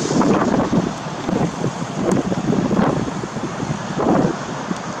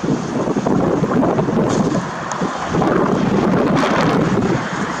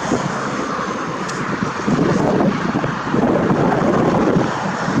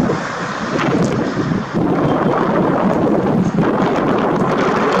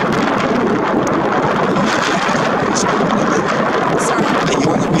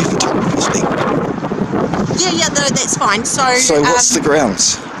 fine. So what's the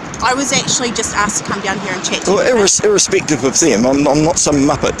grounds? I was actually just asked to come down here and chat to Well, you. irrespective of them, I'm not some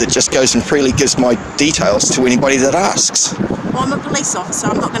muppet that just goes and freely gives my details to anybody that asks. Well, I'm a police officer.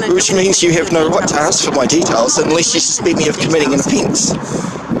 I'm not going to. Which means you have no right to ask for my details unless you suspect me of committing an offence.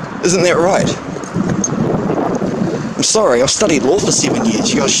 Isn't that right? I'm sorry, I've studied law for 7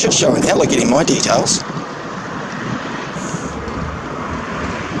 years. You got a shit show in hell of getting my details.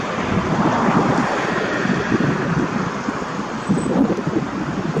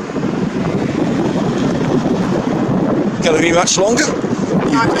 Going to be much longer?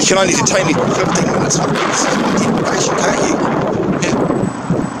 You can only detain me for 15 minutes on detention, can't you? Yeah.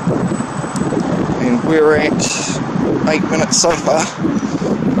 And we're at 8 minutes so far.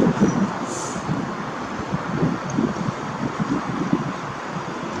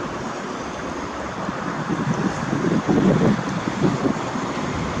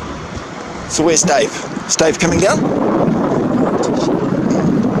 So where's Dave? Is Dave coming down?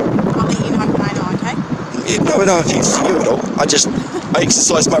 I'll let you know when I know, okay? Yeah, no offence to you at all. I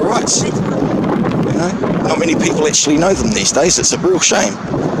exercise my rights. You know, not many people actually know them these days. It's a real shame.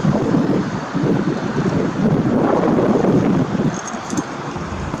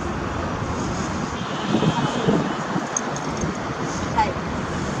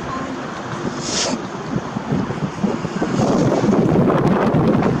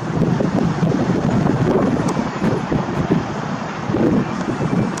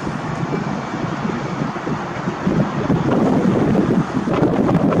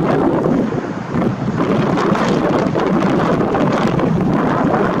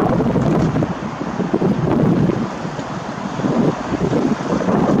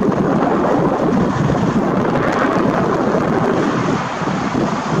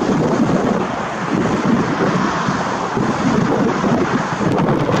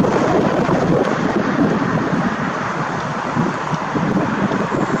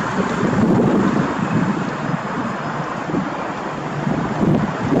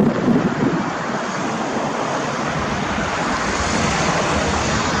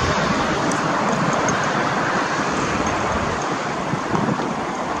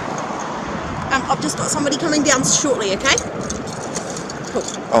 I've just got somebody coming down shortly, okay? Cool.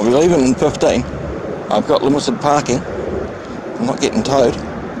 I'll be leaving in 15. I've got limited parking. I'm not getting towed.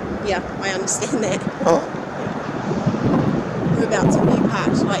 Yeah, I understand that. Oh. Whereabouts have you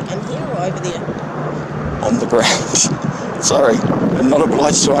parked? Like in here or over there? On the ground. Sorry, I'm not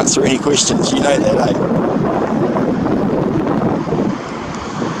obliged to answer any questions. You know that, eh?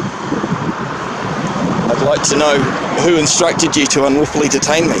 I'd like to know who instructed you to unlawfully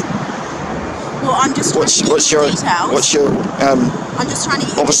detain me. Well, I'm just trying to get details. What's your I'm just trying to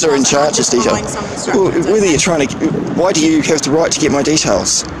get officer in charge's details? Why do you have the right to get my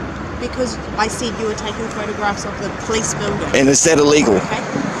details? Because I said you were taking photographs of the police building. And is that illegal? Okay.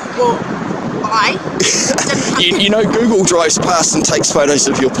 Well, I didn't you know Google drives past and takes photos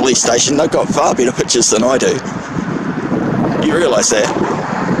of your police station. They've got far better pictures than I do. You realise that?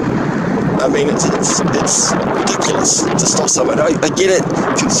 I mean, it's ridiculous to stop someone. I get it,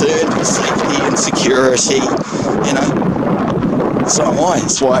 concerned with safety and security, you know. So am I.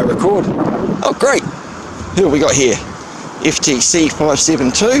 That's why I record. Oh, great. Who have we got here? FTC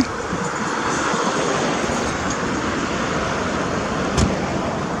 572.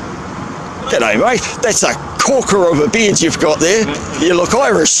 G'day, mate. That's a corker of a beard you've got there. You look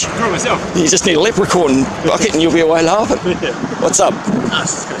Irish. You just need a leprechaun bucket and you'll be away laughing. What's up?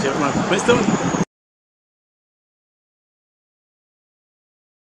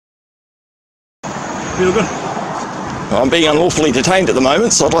 Feel good? I'm being unlawfully detained at the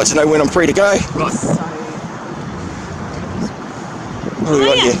moment, so I'd like to know when I'm free to go. Right. What have we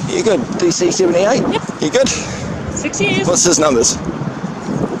got here? You good? DC 78? Yep. You good? 6 years. What's his numbers?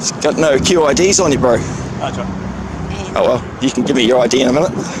 It's got no QIDs on you, bro. That's right. Oh well, you can give me your ID in a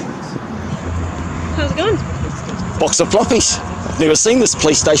minute. How's it going? Box of floppies. I've never seen this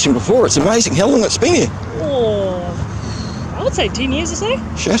police station before. It's amazing how long it's been here. Oh, I would say 10 years or so.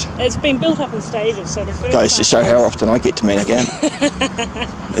 Shit. It's been built up in stages, so the first Goes to show how often I get to Managain.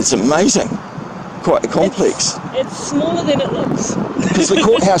 It's amazing. Quite a complex. It's smaller than it looks. Because the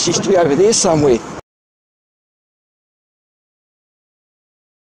courthouse used to be over there somewhere.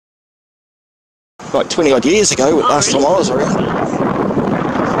 Like 20 odd years ago, last time I was around.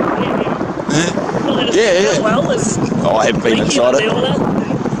 Yeah. Well, Oh, I haven't been inside it.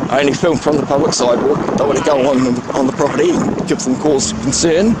 I only film from the public sidewalk. Don't want to go on the property and give them cause of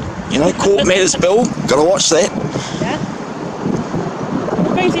concern. You know, court matters, Bill. Got to watch that. Yeah.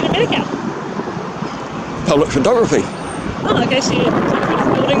 What brings you to Medicare? Public photography. Oh, okay, so you're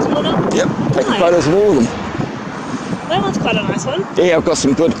taking buildings and whatnot? Yep, taking photos of all of them. That one's quite a nice one. Yeah, I've got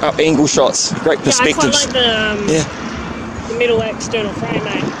some good up angle shots, great perspectives. Yeah, I quite like the metal external frame,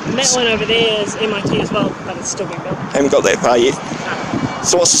 mate. And that one over there is MIT as well, but it's still being built. Haven't got that far yet.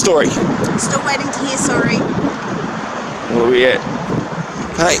 So what's the story? Still waiting to hear sorry. Where are we at?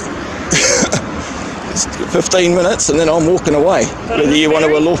 Hey, it's 15 minutes and then I'm walking away. Whether you want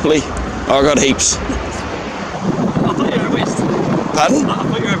to lawfully... Oh, I got heaps. I thought you were over west. Pardon? I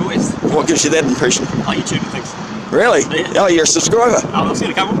thought you were over west. What gives you that impression? Oh, YouTube and things. Really? Yeah. Oh, you're a subscriber? I've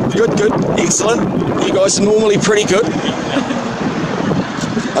seen a couple. Good, good, excellent. You guys are normally pretty good.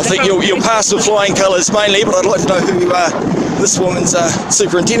 I think you'll pass with flying colours mainly, but I'd like to know who this woman's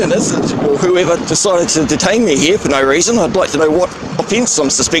superintendent is, or whoever decided to detain me here for no reason. I'd like to know what offence I'm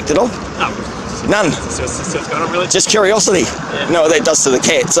suspected of. Oh. None. So what's going on, really? Just curiosity. Yeah. You know what that does to the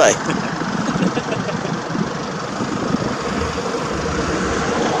cats, eh?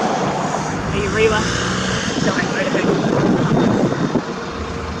 Are you Rewa?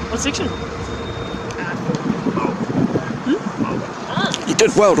 What section? You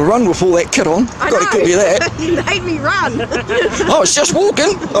did well to run with all that kit on. Got to give you that. You made me run. I was just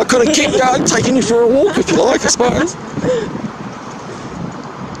walking. I could have kept going, taking you for a walk if you like, I suppose.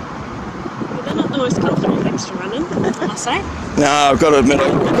 They're not the most comfortable things to run in, I must say. No, I've got to admit,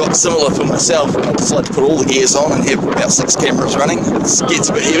 I've got similar for myself. I just like to put all the gears on and have about 6 cameras running. It gets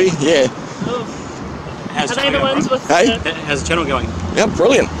a bit heavy, yeah. Oh. How's Are they the ones with Hey? How's the channel going? Yeah,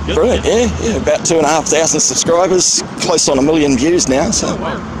 brilliant, Good. brilliant, yeah. About 2,500 subscribers, close on 1 million views now, so. Oh,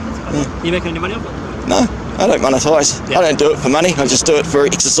 wow. You making any money off it? No, I don't monetise. Yeah. I don't do it for money, I just do it for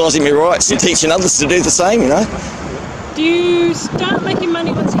exercising my rights and teaching others to do the same, you know. Do you start making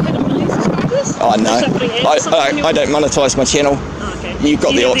money once you hit 1 million subscribers? Oh, no, Start putting ads or something I don't monetise my channel. Oh, okay. You've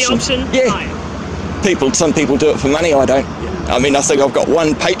got You the have option. The option? Yeah. Oh, yeah. Some people do it for money, I don't. I mean, I think I've got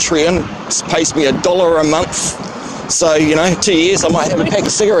one Patreon, it pays me $1 a month. So, you know, 2 years I might have a pack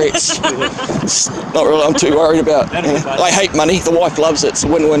of cigarettes. It's not really, I'm too worried about. You know. I hate money, the wife loves it, it's a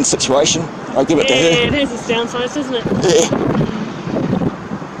win-win situation. I give it to her. Yeah, it has its downsides, doesn't it? Yeah.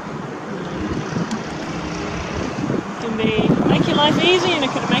 It can make your life easy and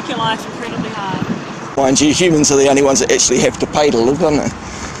it can make your life incredibly hard. Mind you, humans are the only ones that actually have to pay to live, aren't they?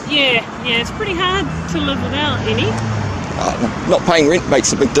 Yeah, it's pretty hard to live without any. Not paying rent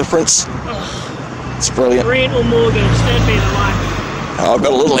makes a big difference. It's brilliant. Rent or mortgage, that'd be the life. I've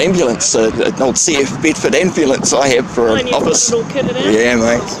got a little ambulance, an old CF Bedford ambulance I have for an office. All kitted out? Yeah,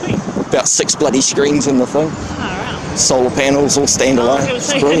 mate. Oh, sweet. About 6 bloody screens in the thing. Oh, right. Solar panels, all standalone. I was going to It's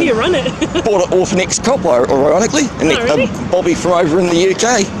say, how do brilliant. you run it? Bought it off an ex-cop, ironically. And really? Bobby from over in the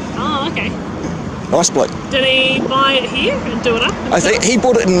UK. Oh, okay. Nice bloke. Did he buy it here and do it up? I think he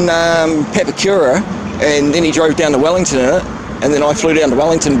bought it in Papakura, and then he drove down to Wellington in it. And then I flew down to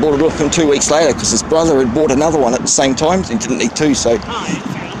Wellington and bought it off him 2 weeks later because his brother had bought another one at the same time. He didn't need 2, so Oh, yeah,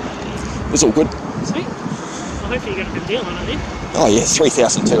 fair enough. it was all good. Sweet. Well, hopefully you got a good deal on it then. Oh yeah,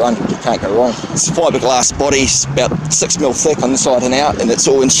 3,200, you can't go wrong. It's a fiberglass body, it's about 6 mil thick on the side and out, and it's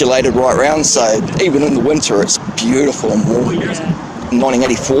all insulated right round, so even in the winter it's beautiful and warm. Yeah.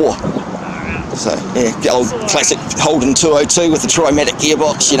 1984. So yeah, the old classic Holden 202 with the Trimatic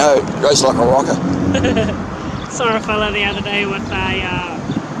gearbox, you know, it goes like a rocker. Saw a fella the other day with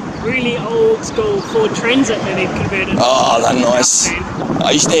a really old school Ford Transit that he'd converted. Oh, they're nice.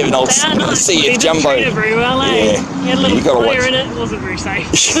 I used to have an old They are nice, but he CF didn't Jumbo. treat it very well, eh? Yeah. He had a little You gotta fire watch. in it, it wasn't very safe.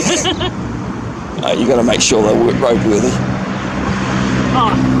 You got to make sure they're roadworthy.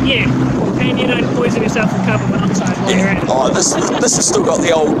 Oh, yeah. And you don't poison yourself with carbon monoxide while you're at it. Oh, this has still got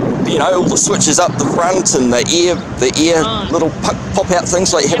the old, you know, all the switches up the front and the ear little pop out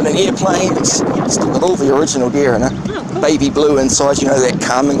things like having an airplane. It's still got all the original gear in it. Oh, cool. Baby blue inside, you know, that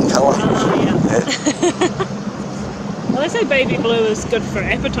calming colour. Oh, yeah. Yeah. Well, they say baby blue is good for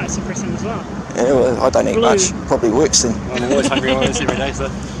appetite suppressant as well. Yeah, well, I don't eat Blue. much. Probably works then. I'm always hungry on this every day, so.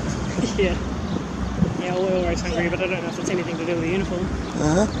 Yeah. Yeah, we're always hungry, but I don't know if it's anything to do with the uniform.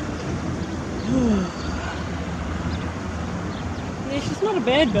 Yeah, she's not a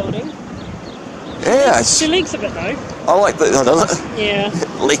bad building. Yeah, She leaks a bit though. I like the Yeah.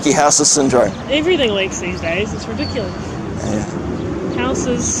 leaky houses syndrome. Everything leaks these days. It's ridiculous. Yeah.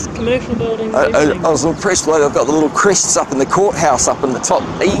 Houses, commercial buildings, I everything. was impressed by they've got the little crests up in the courthouse, up in the top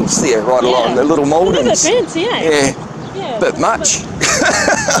eaves there, right along the little A bit mouldings. fancy, eh? Yeah, Yeah. bit much.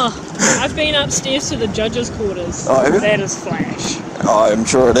 Oh, I've been upstairs to the judge's quarters. Oh, have you? That is flash. Oh, I'm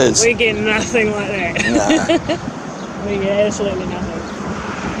sure it is. We get nothing like that. Nah. We get absolutely nothing.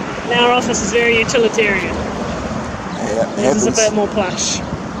 And our office is very utilitarian. Yeah, it This is a happens. bit more plush.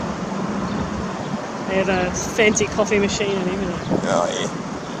 They have a fancy coffee machine and everything. Oh, yeah.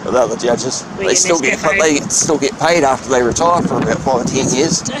 with other judges. We They get still get paid after they retire for about 5 or 10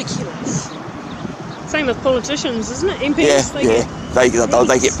 years. Ridiculous. Same with politicians, isn't it? MPs, Yeah, they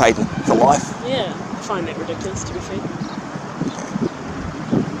get paid for life. Yeah, I find that ridiculous, to be fair.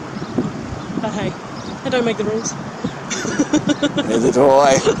 But hey, I don't make the rules. Neither do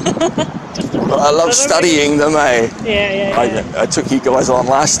I. But I love studying them, eh? Yeah. I took you guys on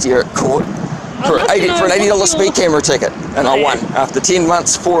last year at court for an $80 speed camera ticket, and I won. After 10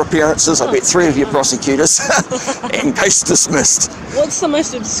 months, 4 appearances, I beat 3 of your prosecutors, and case dismissed. What's the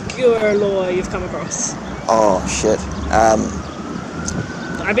most obscure law you've come across? Oh shit.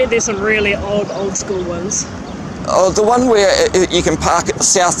 I bet there's some really old school ones. Oh, the one where you can park at the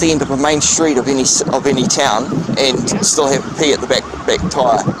south end of a main street of any town and still have a pee at the back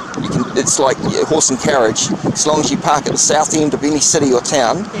tyre. It's like horse and carriage. As long as you park at the south end of any city or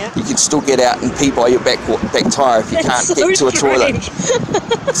town, you can still get out and pee by your back tyre if you can't get to a toilet.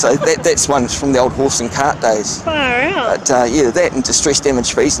 So that's one from the old horse and cart days. Far out. But yeah, that and distress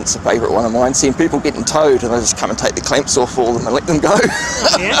damage fees, it's a favourite one of mine. Seeing people getting towed and I just come and take the clamps off for them and let them go.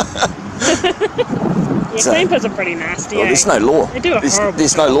 Oh, yeah. Clampers are pretty nasty. Well, there's no law. They do a horrible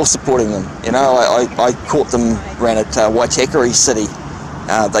There's no law supporting them. You know, I caught them around at Waitakere City.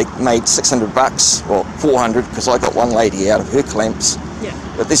 They made $600, well 400 because I got one lady out of her clamps. Yeah.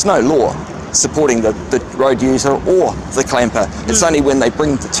 But there's no law supporting the road user or the clamper. It's only when they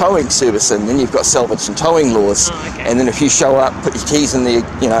bring the towing service in, then you've got salvage and towing laws. Oh, okay. And then if you show up, put your keys in the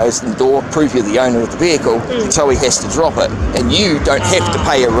the door, prove you're the owner of the vehicle, the towee has to drop it, and you don't have to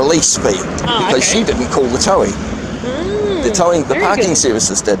pay a release fee because you didn't call the towee. The parking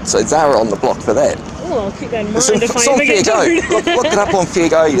services did, so they're on the block for that. Oh, I'll keep that in mind It's if I on ever get Fair Go. towed. Look it up on Fair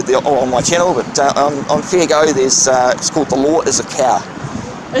Go on my channel, but on Fair Go there's it's called The Law is a Cow.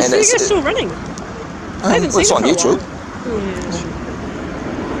 Is Fair Go still running? I haven't seen it's on it for a YouTube. while.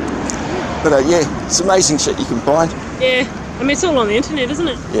 But yeah, it's amazing shit you can find. Yeah, I mean it's all on the internet, isn't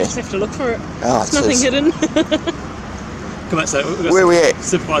it? Yeah. You just have to look for it. Oh, There's nothing hidden. Come on, so we've got Where we at?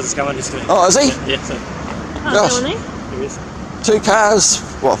 Supervisors coming just to... Oh, is he? Yeah, so... Gosh. Here he is. 2 cars,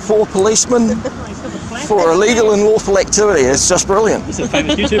 4 policemen for illegal and lawful activity. It's just brilliant. He's a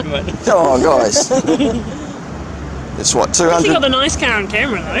famous YouTuber, mate. Come on, guys. It's what, 200? You got the nice car on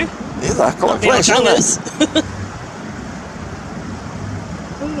camera though. Yeah, they're quite The flash, aren't others. they?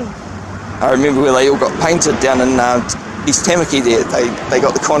 I remember where they all got painted down in East Tamaki there. They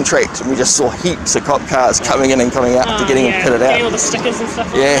got the contract and we just saw heaps of cop cars coming in and coming out after getting them pitted out. Getting all the stickers and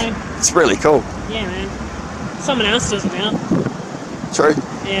stuff on Yeah, it's really cool. Yeah, man. Someone else does it now. True.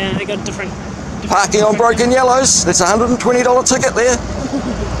 Yeah, they got different Parking on broken yellows, that's a $120 ticket there.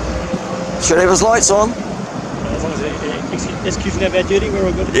 Should have his lights on. As long as they're executing our bad duty, we're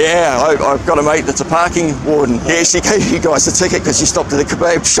all good. Yeah, I've got a mate that's a parking warden. He actually gave you guys a ticket because you stopped at a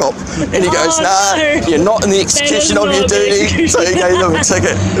kebab shop. And he goes, nah, you're not in the execution of your duty. So he gave them a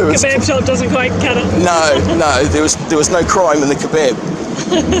ticket. Kebab shop doesn't quite cut it. No, there was no crime in the kebab,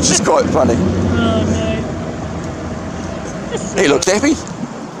 which is quite funny. Oh no. He looked happy.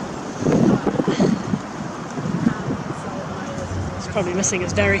 He's probably missing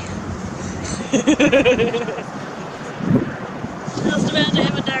his dairy. Just about to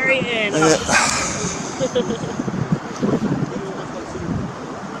have a dairy and...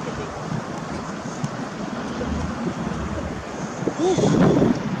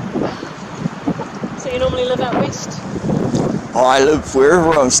 So you normally live out west? I live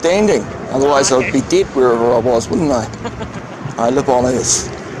wherever I'm standing. Otherwise I'd be dead wherever I was, wouldn't I? I live on earth.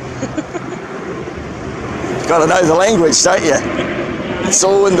 You've got to know the language, don't you? It's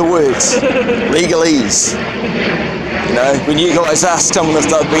all in the words. Legalese. You know, when you guys ask someone if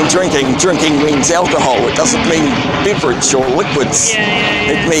they've been drinking, drinking means alcohol. It doesn't mean beverage or liquids.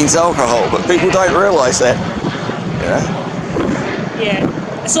 It means alcohol, but people don't realise that. You know?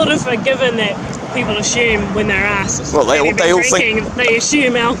 Yeah, it's sort of a given that people assume when they're asked. Well, they all think they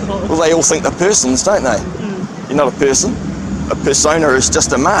assume alcohol. Well, they all think they're persons, don't they? You're not a person. A persona is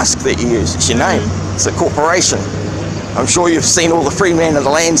just a mask that you use. It's your name. It's a corporation. I'm sure you've seen all the free man of the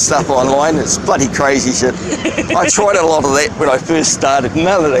land stuff online. It's bloody crazy shit. I tried a lot of that when I first started.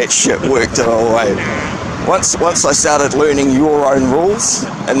 None of that shit worked at all. Once I started learning your own rules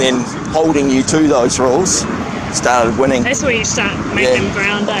and then holding you to those rules, started winning. That's where you start making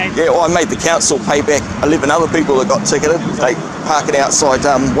ground, eh? Yeah, well, I made the council pay back 11 other people that got ticketed. They park it outside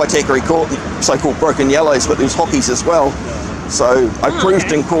Waitakere Court, so-called broken yellows, but there's hockeys as well. So I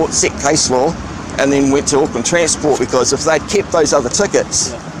proved in court set case law and then went to Auckland Transport because if they'd kept those other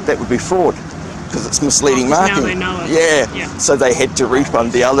tickets, that would be fraud. because it's misleading now marking. they know it. Yeah. Yeah. So they had to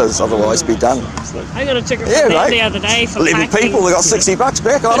refund the others, otherwise be done. I got a ticket from Yeah, them mate. the other day for 11 packing. people, they got $60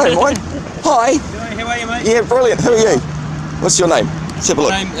 back. I don't mind. Hi. How are you, mate? Yeah, brilliant. Who are you? What's your name? Let's have a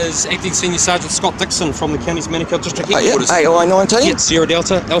look. My name is Acting Senior Sergeant Scott Dixon from the county's Manukau District Oh, yeah. Headquarters. AI19? Yeah, Sierra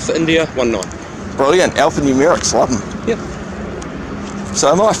Delta, Alpha India 19. Brilliant. Alphanumerics, love them. Yep. So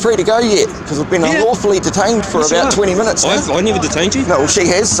am I free to go yet? Because I've been unlawfully detained for Yes, you about are. 20 minutes now. I never detained you. No, well, she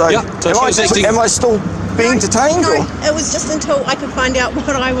has, so, Yeah, so she was acting- am I still being detained? No, or it was just until I could find out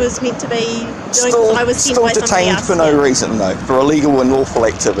what I was meant to be doing. I was sent still by somebody detained else. for no reason, though, for illegal and lawful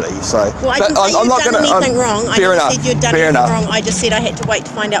activity. So, Well, I but didn't say I'm you'd not done going to. anything wrong. I Fair never enough. said you'd done Fair anything enough. wrong. I just said I had to wait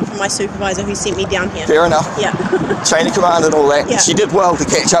to find out from my supervisor who sent me down here. Fair enough. Yeah. Chain of command and all that. Yeah. She did well to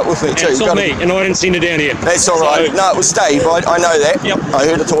catch up with me too. It's not Gotta- me, and I didn't send her down here. That's all right. So- No, it was Dave. I know that. Yep. I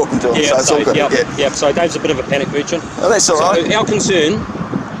heard her talking to him, so it's all good. Yep. So Dave's a bit of a panic merchant. Oh, that's all right. So our concern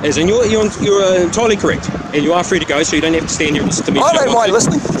is, and you're entirely correct, and you are free to go, so you don't have to stand here and listen to me. I don't mind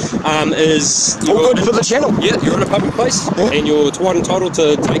listening. Is All you're- good for the channel. Yeah, you're in a public place, and you're quite entitled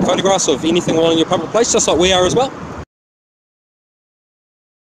to take photographs of anything while in your public place, just like we are as well.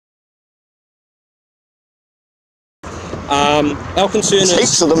 Our concern There's is...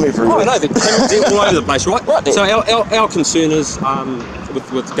 heaps of them everywhere. Oh, I know, they're all over the place, right? Right there. So our concern is with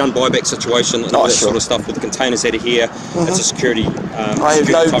the gun buyback situation and all that sort of stuff, with the containers that are here, it's a security... I have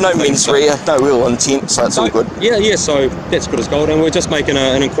security type no of thing, mens so- rea, no real intent, so it's all good. Yeah, so that's good as gold, and we're just making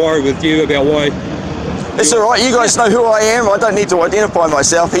an inquiry with you about why... It's all right. You guys know who I am. I don't need to identify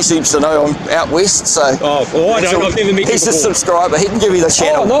myself. He seems to know I'm out west, so... Oh, well, I don't. I've never met you He's a before. subscriber. He can give you the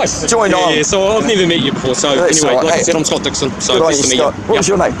channel. Oh, nice. Join on. Yeah, so I've never met you before, so That's anyway, all right. like I Hey, said, I'm Scott Dixon, so Good on nice you, to meet Scott. you. What was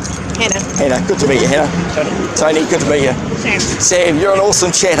your name? Hannah. Hannah. Good to meet you, Hannah. Tony, good to meet you. Sam, you're an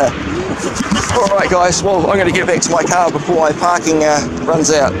awesome chatter. All right, guys. Well, I'm going to get back to my car before my parking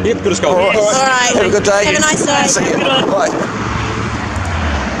runs out. Yep, good as gold. All right. All right. Have a good day. Have a nice day. See you. Bye.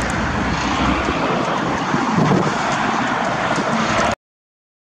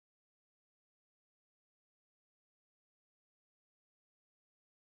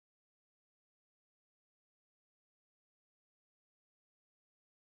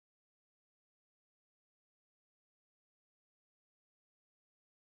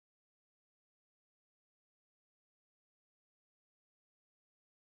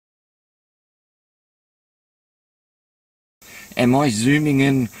 Am I zooming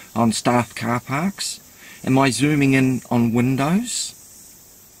in on staff car parks? Am I zooming in on windows?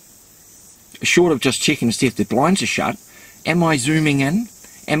 Short of just checking to see if the blinds are shut, am I zooming in?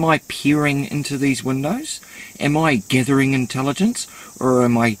 Am I peering into these windows? Am I gathering intelligence? Or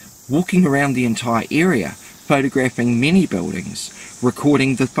am I walking around the entire area, photographing many buildings,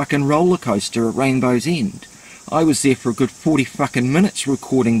 recording the fucking roller coaster at Rainbow's End? I was there for a good 40 fucking minutes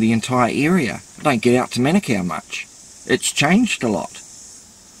recording the entire area. I don't get out to Manukau much. It's changed a lot.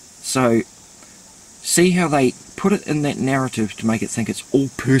 So, see how they put it in that narrative to make it think it's all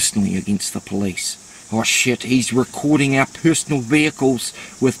personally against the police. Oh shit, he's recording our personal vehicles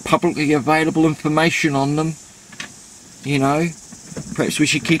with publicly available information on them. You know, perhaps we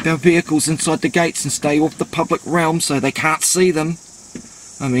should keep our vehicles inside the gates and stay off the public realm so they can't see them.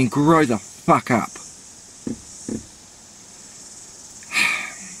 I mean, grow the fuck up.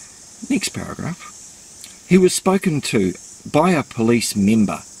 Next paragraph. He was spoken to by a police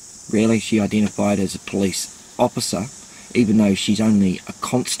member. Really, she identified as a police officer, even though she's only a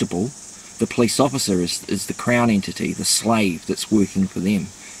constable. The police officer is the crown entity, the slave that's working for them.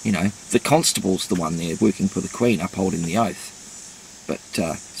 You know, the constable's the one there working for the Queen, upholding the oath. But,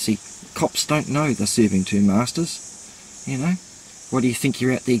 see, cops don't know they're serving two masters. You know? What do you think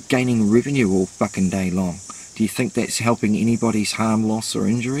you're out there gaining revenue all fucking day long? Do you think that's helping anybody's harm, loss or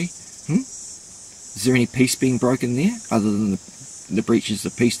injury? Is there any peace being broken there, other than the breaches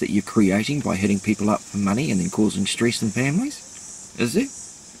of peace that you're creating by hitting people up for money and then causing stress in families? Is there?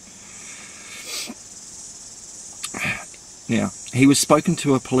 Now, he was spoken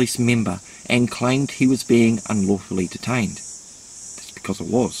to a police member and claimed he was being unlawfully detained. That's because it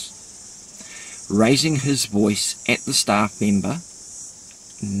was. Raising his voice at the staff member,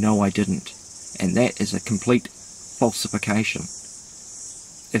 no I didn't. And that is a complete falsification.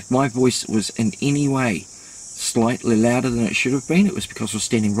 If my voice was in any way slightly louder than it should have been, it was because I was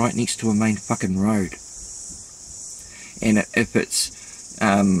standing right next to a main fucking road. And if it's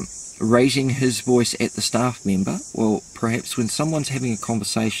raising his voice at the staff member, well, perhaps when someone's having a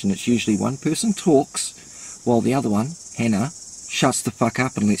conversation, it's usually one person talks while the other one, Hannah, shuts the fuck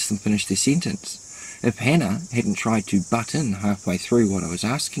up and lets them finish their sentence. If Hannah hadn't tried to butt in halfway through what I was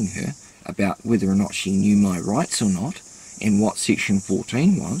asking her about whether or not she knew my rights or not, and what section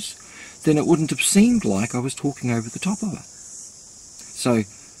 14 was, then it wouldn't have seemed like I was talking over the top of her. So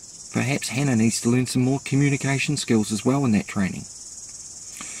perhaps Hannah needs to learn some more communication skills as well in that training.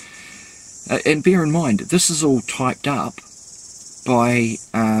 And bear in mind, this is all typed up by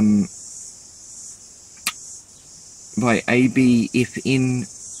ABFN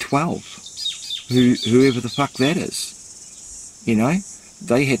 12, whoever the fuck that is. You know,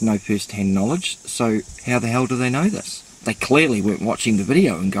 they had no first-hand knowledge, so how the hell do they know this? They clearly weren't watching the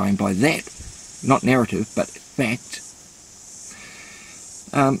video and going by that, not narrative, but fact.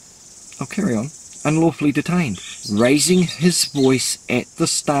 I'll carry on. Unlawfully detained, raising his voice at the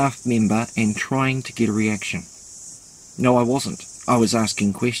staff member and trying to get a reaction. No, I wasn't. I was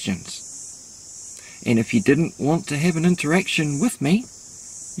asking questions. And if you didn't want to have an interaction with me,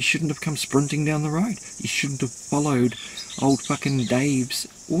 you shouldn't have come sprinting down the road. You shouldn't have followed old fucking Dave's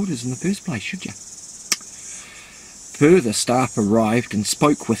orders in the first place, should you? Further staff arrived and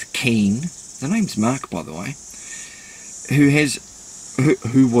spoke with Keen, the name's Mark by the way,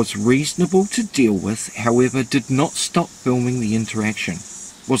 who was reasonable to deal with, however did not stop filming the interaction.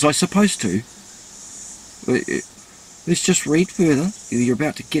 Was I supposed to? Let's just read further. You're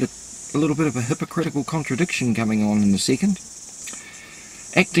about to get a little bit of a hypocritical contradiction coming on in a second.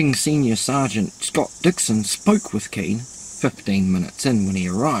 Acting Senior Sergeant Scott Dixon spoke with Keen 15 minutes in when he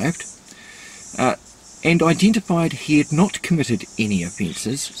arrived, and identified he had not committed any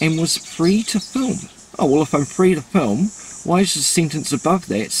offences and was free to film. Oh, well, if I'm free to film, why does the sentence above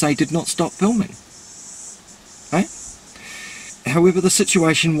that say did not stop filming? Eh? However, the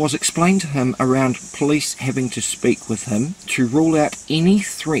situation was explained to him around police having to speak with him to rule out any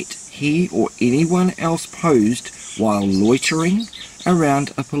threat he or anyone else posed while loitering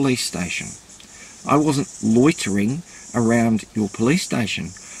around a police station. I wasn't loitering around your police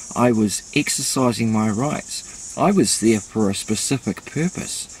station. I was exercising my rights. I was there for a specific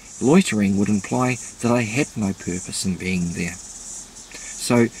purpose. Loitering would imply that I had no purpose in being there.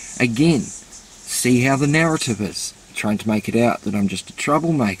 So, again, see how the narrative is, trying to make it out that I'm just a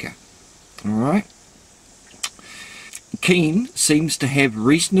troublemaker. Alright? Keen seems to have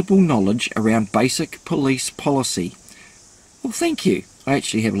reasonable knowledge around basic police policy. Well, thank you. I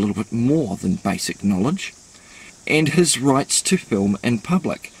actually have a little bit more than basic knowledge. And his rights to film in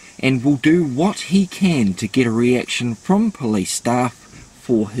public, and will do what he can to get a reaction from police staff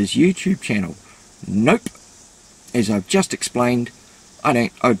for his YouTube channel. Nope. As I've just explained,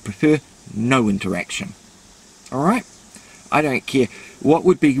 I'd prefer no interaction. Alright? I don't care. What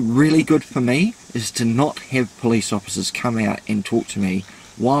would be really good for me is to not have police officers come out and talk to me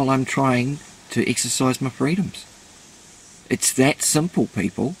while I'm trying to exercise my freedoms. It's that simple,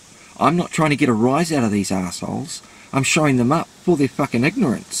 people. I'm not trying to get a rise out of these assholes. I'm showing them up for their fucking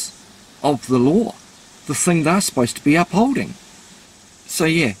ignorance of the law, the thing they're supposed to be upholding. So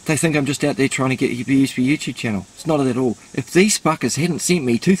yeah, they think I'm just out there trying to get views for YouTube channel. It's not at all. If these fuckers hadn't sent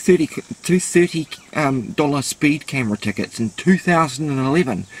me two $30 speed camera tickets in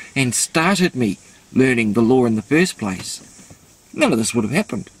 2011 and started me learning the law in the first place, none of this would have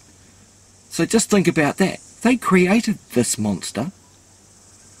happened. So just think about that. They created this monster.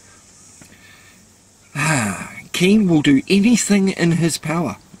 Keen will do anything in his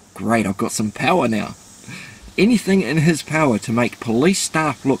power. Great, I've got some power now. Anything in his power to make police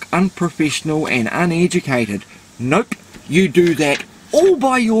staff look unprofessional and uneducated. Nope, you do that all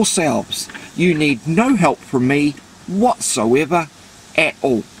by yourselves. You need no help from me whatsoever at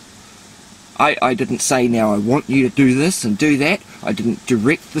all. I didn't say now I want you to do this and do that. I didn't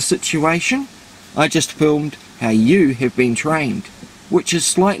direct the situation. I just filmed how you have been trained, which is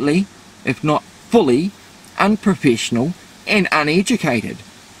slightly, if not fully, unprofessional and uneducated.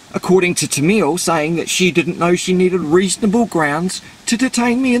 According to Tamil saying that she didn't know she needed reasonable grounds to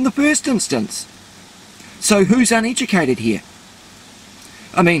detain me in the first instance. So who's uneducated here?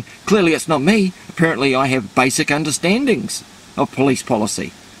 I mean, clearly it's not me. Apparently I have basic understandings of police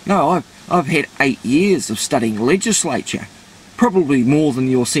policy. No, I've had 8 years of studying legislature. Probably more than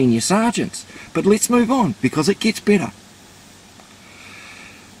your senior sergeants. But let's move on, because it gets better.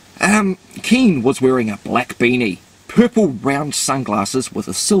 Keen was wearing a black beanie, purple round sunglasses with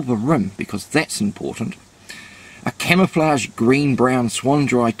a silver rim, because that's important, a camouflage green-brown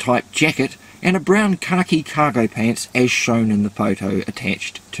swan-dry type jacket, and a brown khaki cargo pants as shown in the photo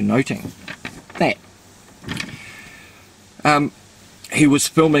attached to noting. That. He was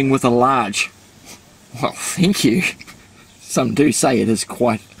filming with a large... Well, thank you. Some do say it is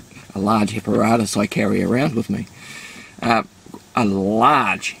quite a large apparatus I carry around with me. A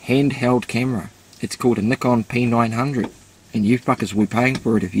large handheld camera. It's called a Nikon P900, and you fuckers will be paying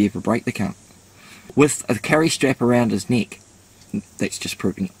for it if you ever break the cunt. With a carry strap around his neck. that's just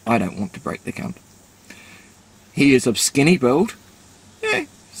proving I don't want to break the cunt. He is of skinny build,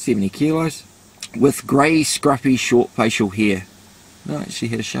 70 kilos, with grey, scruffy, short facial hair. No, actually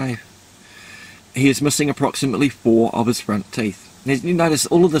had a shave. He is missing approximately 4 of his front teeth. Now, you notice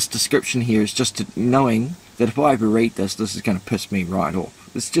all of this description here is just knowing that if I ever read this, this is going to piss me right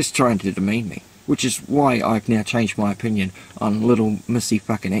off. It's just trying to demean me, which is why I've now changed my opinion on little missy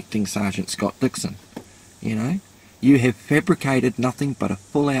fucking acting Sergeant Scott Dixon. You know, you have fabricated nothing but a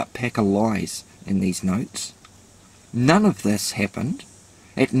full-out pack of lies in these notes. None of this happened.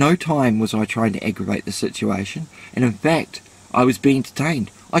 At no time was I trying to aggravate the situation, and in fact, I was being detained.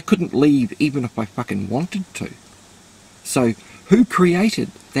 I couldn't leave even if I fucking wanted to. So, who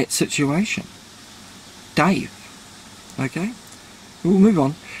created that situation? Dave. Okay? We'll move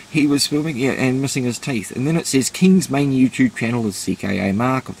on. He was filming, and missing his teeth. And then it says, King's main YouTube channel is CKA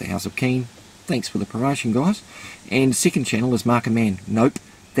Mark of the House of Keen. Thanks for the promotion, guys. And second channel is Mark a Man. Nope.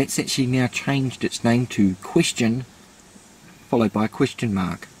 That's actually now changed its name to Question, followed by a question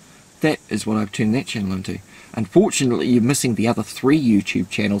mark. That is what I've turned that channel into. Unfortunately, you're missing the other 3 YouTube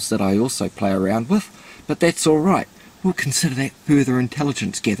channels that I also play around with, but that's alright. We'll consider that further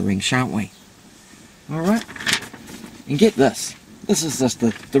intelligence gathering, shan't we? Alright? And get this. This is just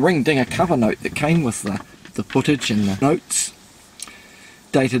the ring-dinger cover note that came with the footage and the notes.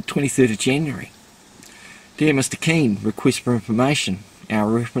 Dated 23rd of January. Dear Mr. Keen, request for information. Our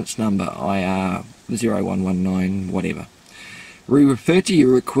reference number, IR 0119, whatever. We refer to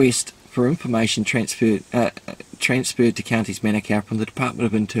your request for information transferred to Counties Manukau from the Department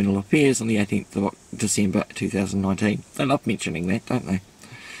of Internal Affairs on the 18th of December 2019. They love mentioning that, don't they?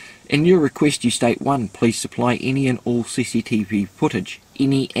 In your request you state 1. Please supply any and all CCTV footage.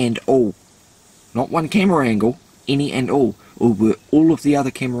 Any and all. Not one camera angle. Any and all. Or were all of the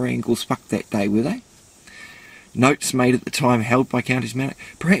other camera angles fucked that day, were they? Notes made at the time held by Counties Manukau.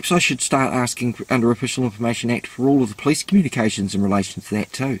 Perhaps I should start asking under Official Information Act for all of the police communications in relation to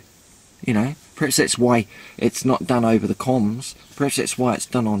that too. You know, perhaps that's why it's not done over the comms. Perhaps that's why it's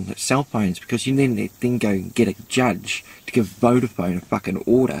done on cell phones, because you then go and get a judge to give Vodafone a fucking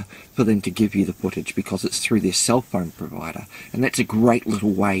order for them to give you the footage because it's through their cell phone provider. And that's a great little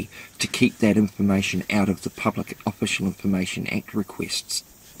way to keep that information out of the Public Official Information Act requests.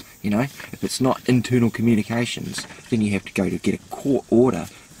 You know, if it's not internal communications, then you have to go to get a court order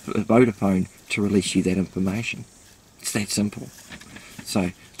for Vodafone to release you that information. It's that simple.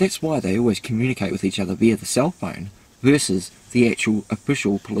 So that's why they always communicate with each other via the cell phone versus the actual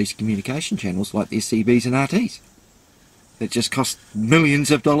official police communication channels like the CBs and RTs. That just cost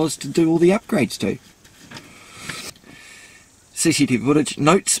millions of dollars to do all the upgrades to. CCTV footage,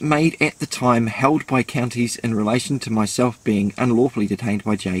 notes made at the time held by counties in relation to myself being unlawfully detained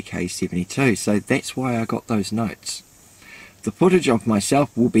by JK72. So that's why I got those notes. The footage of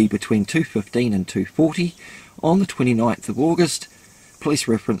myself will be between 2:15 and 2:40 on the 29th of August. Police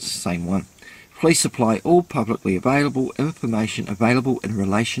reference, same one. Please supply all publicly available information available in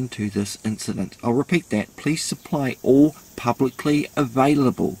relation to this incident. I'll repeat that. Please supply all publicly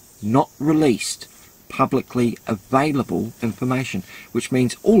available, not released, publicly available information, which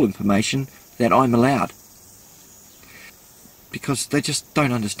means all information that I'm allowed. Because they just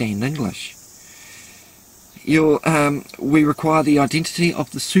don't understand English. We require the identity of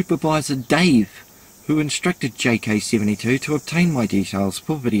the supervisor Dave, who instructed JK72 to obtain my details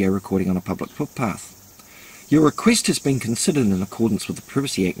for video recording on a public footpath. Your request has been considered in accordance with the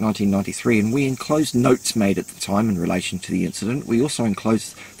Privacy Act 1993, and we enclosed notes made at the time in relation to the incident. We also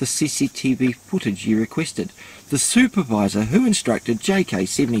enclosed the CCTV footage you requested. The supervisor who instructed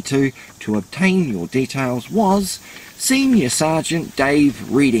JK72 to obtain your details was Senior Sergeant Dave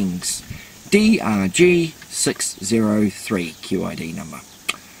Readings, DRG 603 QID number.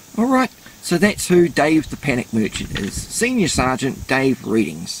 Alright, so that's who Dave the Panic Merchant is. Senior Sergeant Dave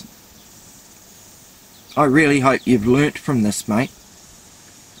Readings. I really hope you've learnt from this, mate.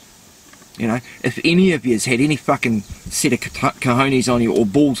 You know, if any of you's had any fucking set of cojones on you or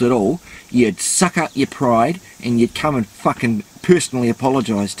balls at all, you'd suck up your pride and you'd come and fucking personally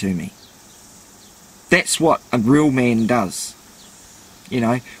apologise to me. That's what a real man does. You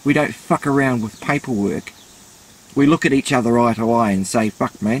know, we don't fuck around with paperwork. We look at each other eye to eye and say,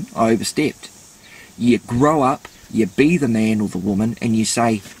 fuck man, I overstepped. You grow up, you be the man or the woman, and you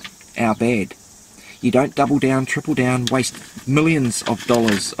say, our bad. You don't double down, triple down, waste millions of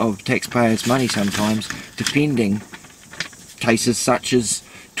dollars of taxpayers' money sometimes defending cases such as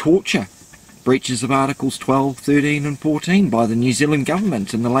torture, breaches of Articles 12, 13 and 14 by the New Zealand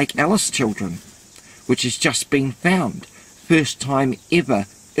government and the Lake Alice children, which has just been found. First time ever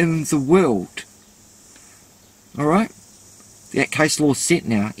in the world. Alright? That case law is set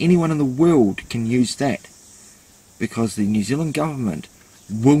now. Anyone in the world can use that, because the New Zealand government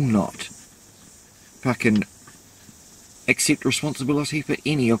will not fucking accept responsibility for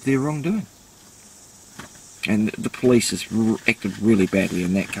any of their wrongdoing. And the police has acted really badly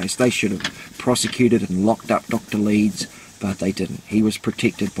in that case. They should have prosecuted and locked up Dr. Leeds, but they didn't. He was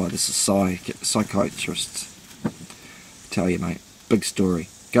protected by the psychiatrists. Tell you, mate, big story.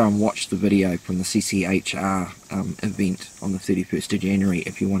 Go and watch the video from the CCHR event on the 31st of January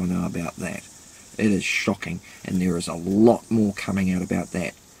if you want to know about that. It is shocking, and there is a lot more coming out about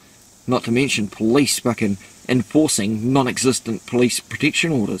that. Not to mention police fucking enforcing non-existent police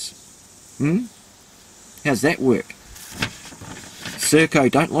protection orders. How's that work? Serco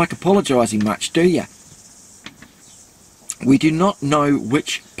don't like apologising much, do ya? We do not know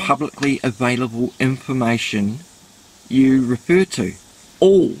which publicly available information you refer to.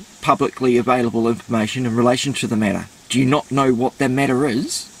 All publicly available information in relation to the matter. Do you not know what the matter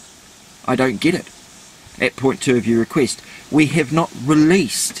is? I don't get it. At point 2 of your request, we have not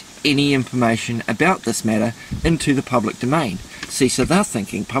released any information about this matter into the public domain. See, so they're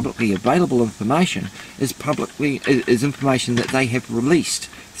thinking publicly available information is information that they have released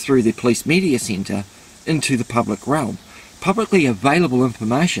through the police media centre into the public realm. Publicly available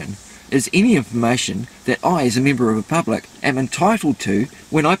information is any information that I, as a member of the public, am entitled to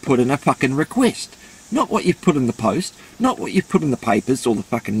when I put in a fucking request. Not what you've put in the post, not what you've put in the papers or the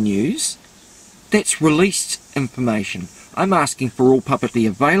fucking news. That's released information. I'm asking for all publicly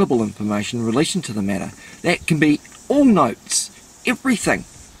available information in relation to the matter. That can be all notes, everything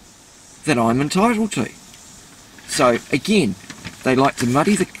that I'm entitled to. So, again, they like to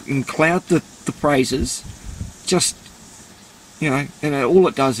muddy and cloud the phrases, just, you know, and all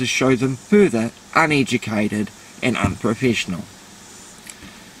it does is show them further uneducated and unprofessional.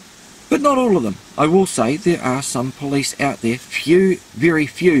 But not all of them. I will say there are some police out there, few, very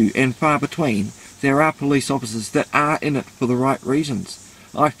few and far between. There are police officers that are in it for the right reasons.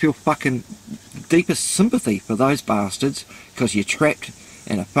 I feel fucking deepest sympathy for those bastards, because you're trapped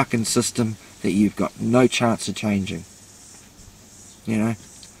in a fucking system that you've got no chance of changing. You know?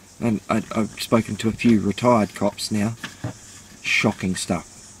 And I've spoken to a few retired cops now. Shocking stuff.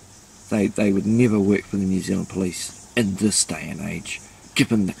 They would never work for the New Zealand Police in this day and age,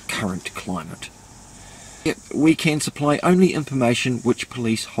 given the current climate. Yep, we can supply only information which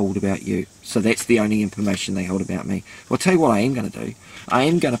police hold about you. So that's the only information they hold about me. Well, I'll tell you what I am going to do. I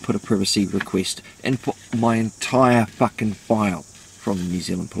am going to put a privacy request in for my entire fucking file from the New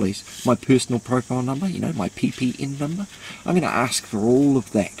Zealand Police. My personal profile number, you know, my PPN number. I'm going to ask for all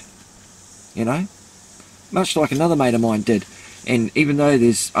of that. You know? Much like another mate of mine did. And even though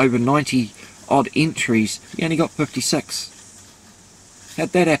there's over 90 odd entries, he only got 56. How'd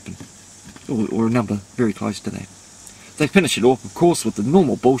that happen? Or a number very close to that. They finish it off, of course, with the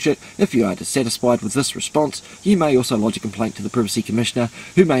normal bullshit. If you are dissatisfied with this response, you may also lodge a complaint to the Privacy Commissioner,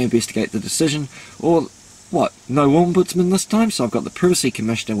 who may investigate the decision. Or, what, no ombudsman this time? So I've got the Privacy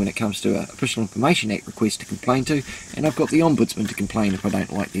Commissioner when it comes to an Official Information Act request to complain to, and I've got the ombudsman to complain if I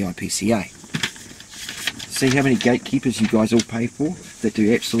don't like the IPCA. See how many gatekeepers you guys all pay for that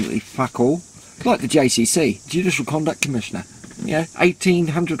do absolutely fuck all? Like the JCC, Judicial Conduct Commissioner. You know,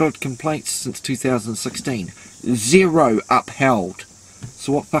 1,800 odd complaints since 2016. 0 upheld.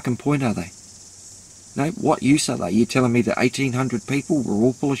 So what fucking point are they? No, what use are they? You telling me that 1,800 people were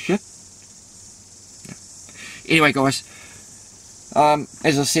all full of shit? No. Anyway, guys,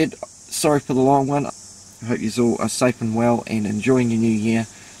 as I said, sorry for the long one. I hope you all are safe and well and enjoying your new year.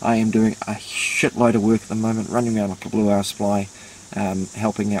 I am doing a shitload of work at the moment, running around like a blue ass fly.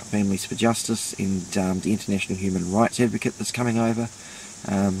 Helping out Families for Justice and the International Human Rights Advocate that's coming over.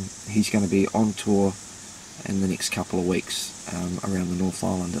 He's going to be on tour in the next couple of weeks around the North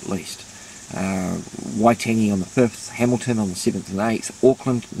Island at least. Waitangi on the 5th, Hamilton on the 7th and 8th,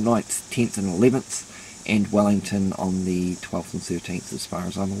 Auckland 9th, 10th and 11th, and Wellington on the 12th and 13th as far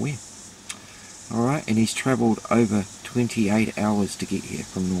as I'm aware. Alright, and he's travelled over 28 hours to get here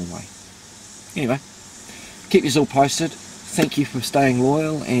from Norway. Anyway, keep you all posted. Thank you for staying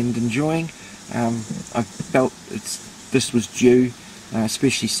loyal and enjoying. I felt this was due,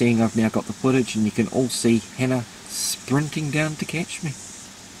 especially seeing I've now got the footage and you can all see Hannah sprinting down to catch me.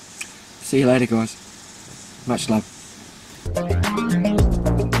 See you later, guys. Much love.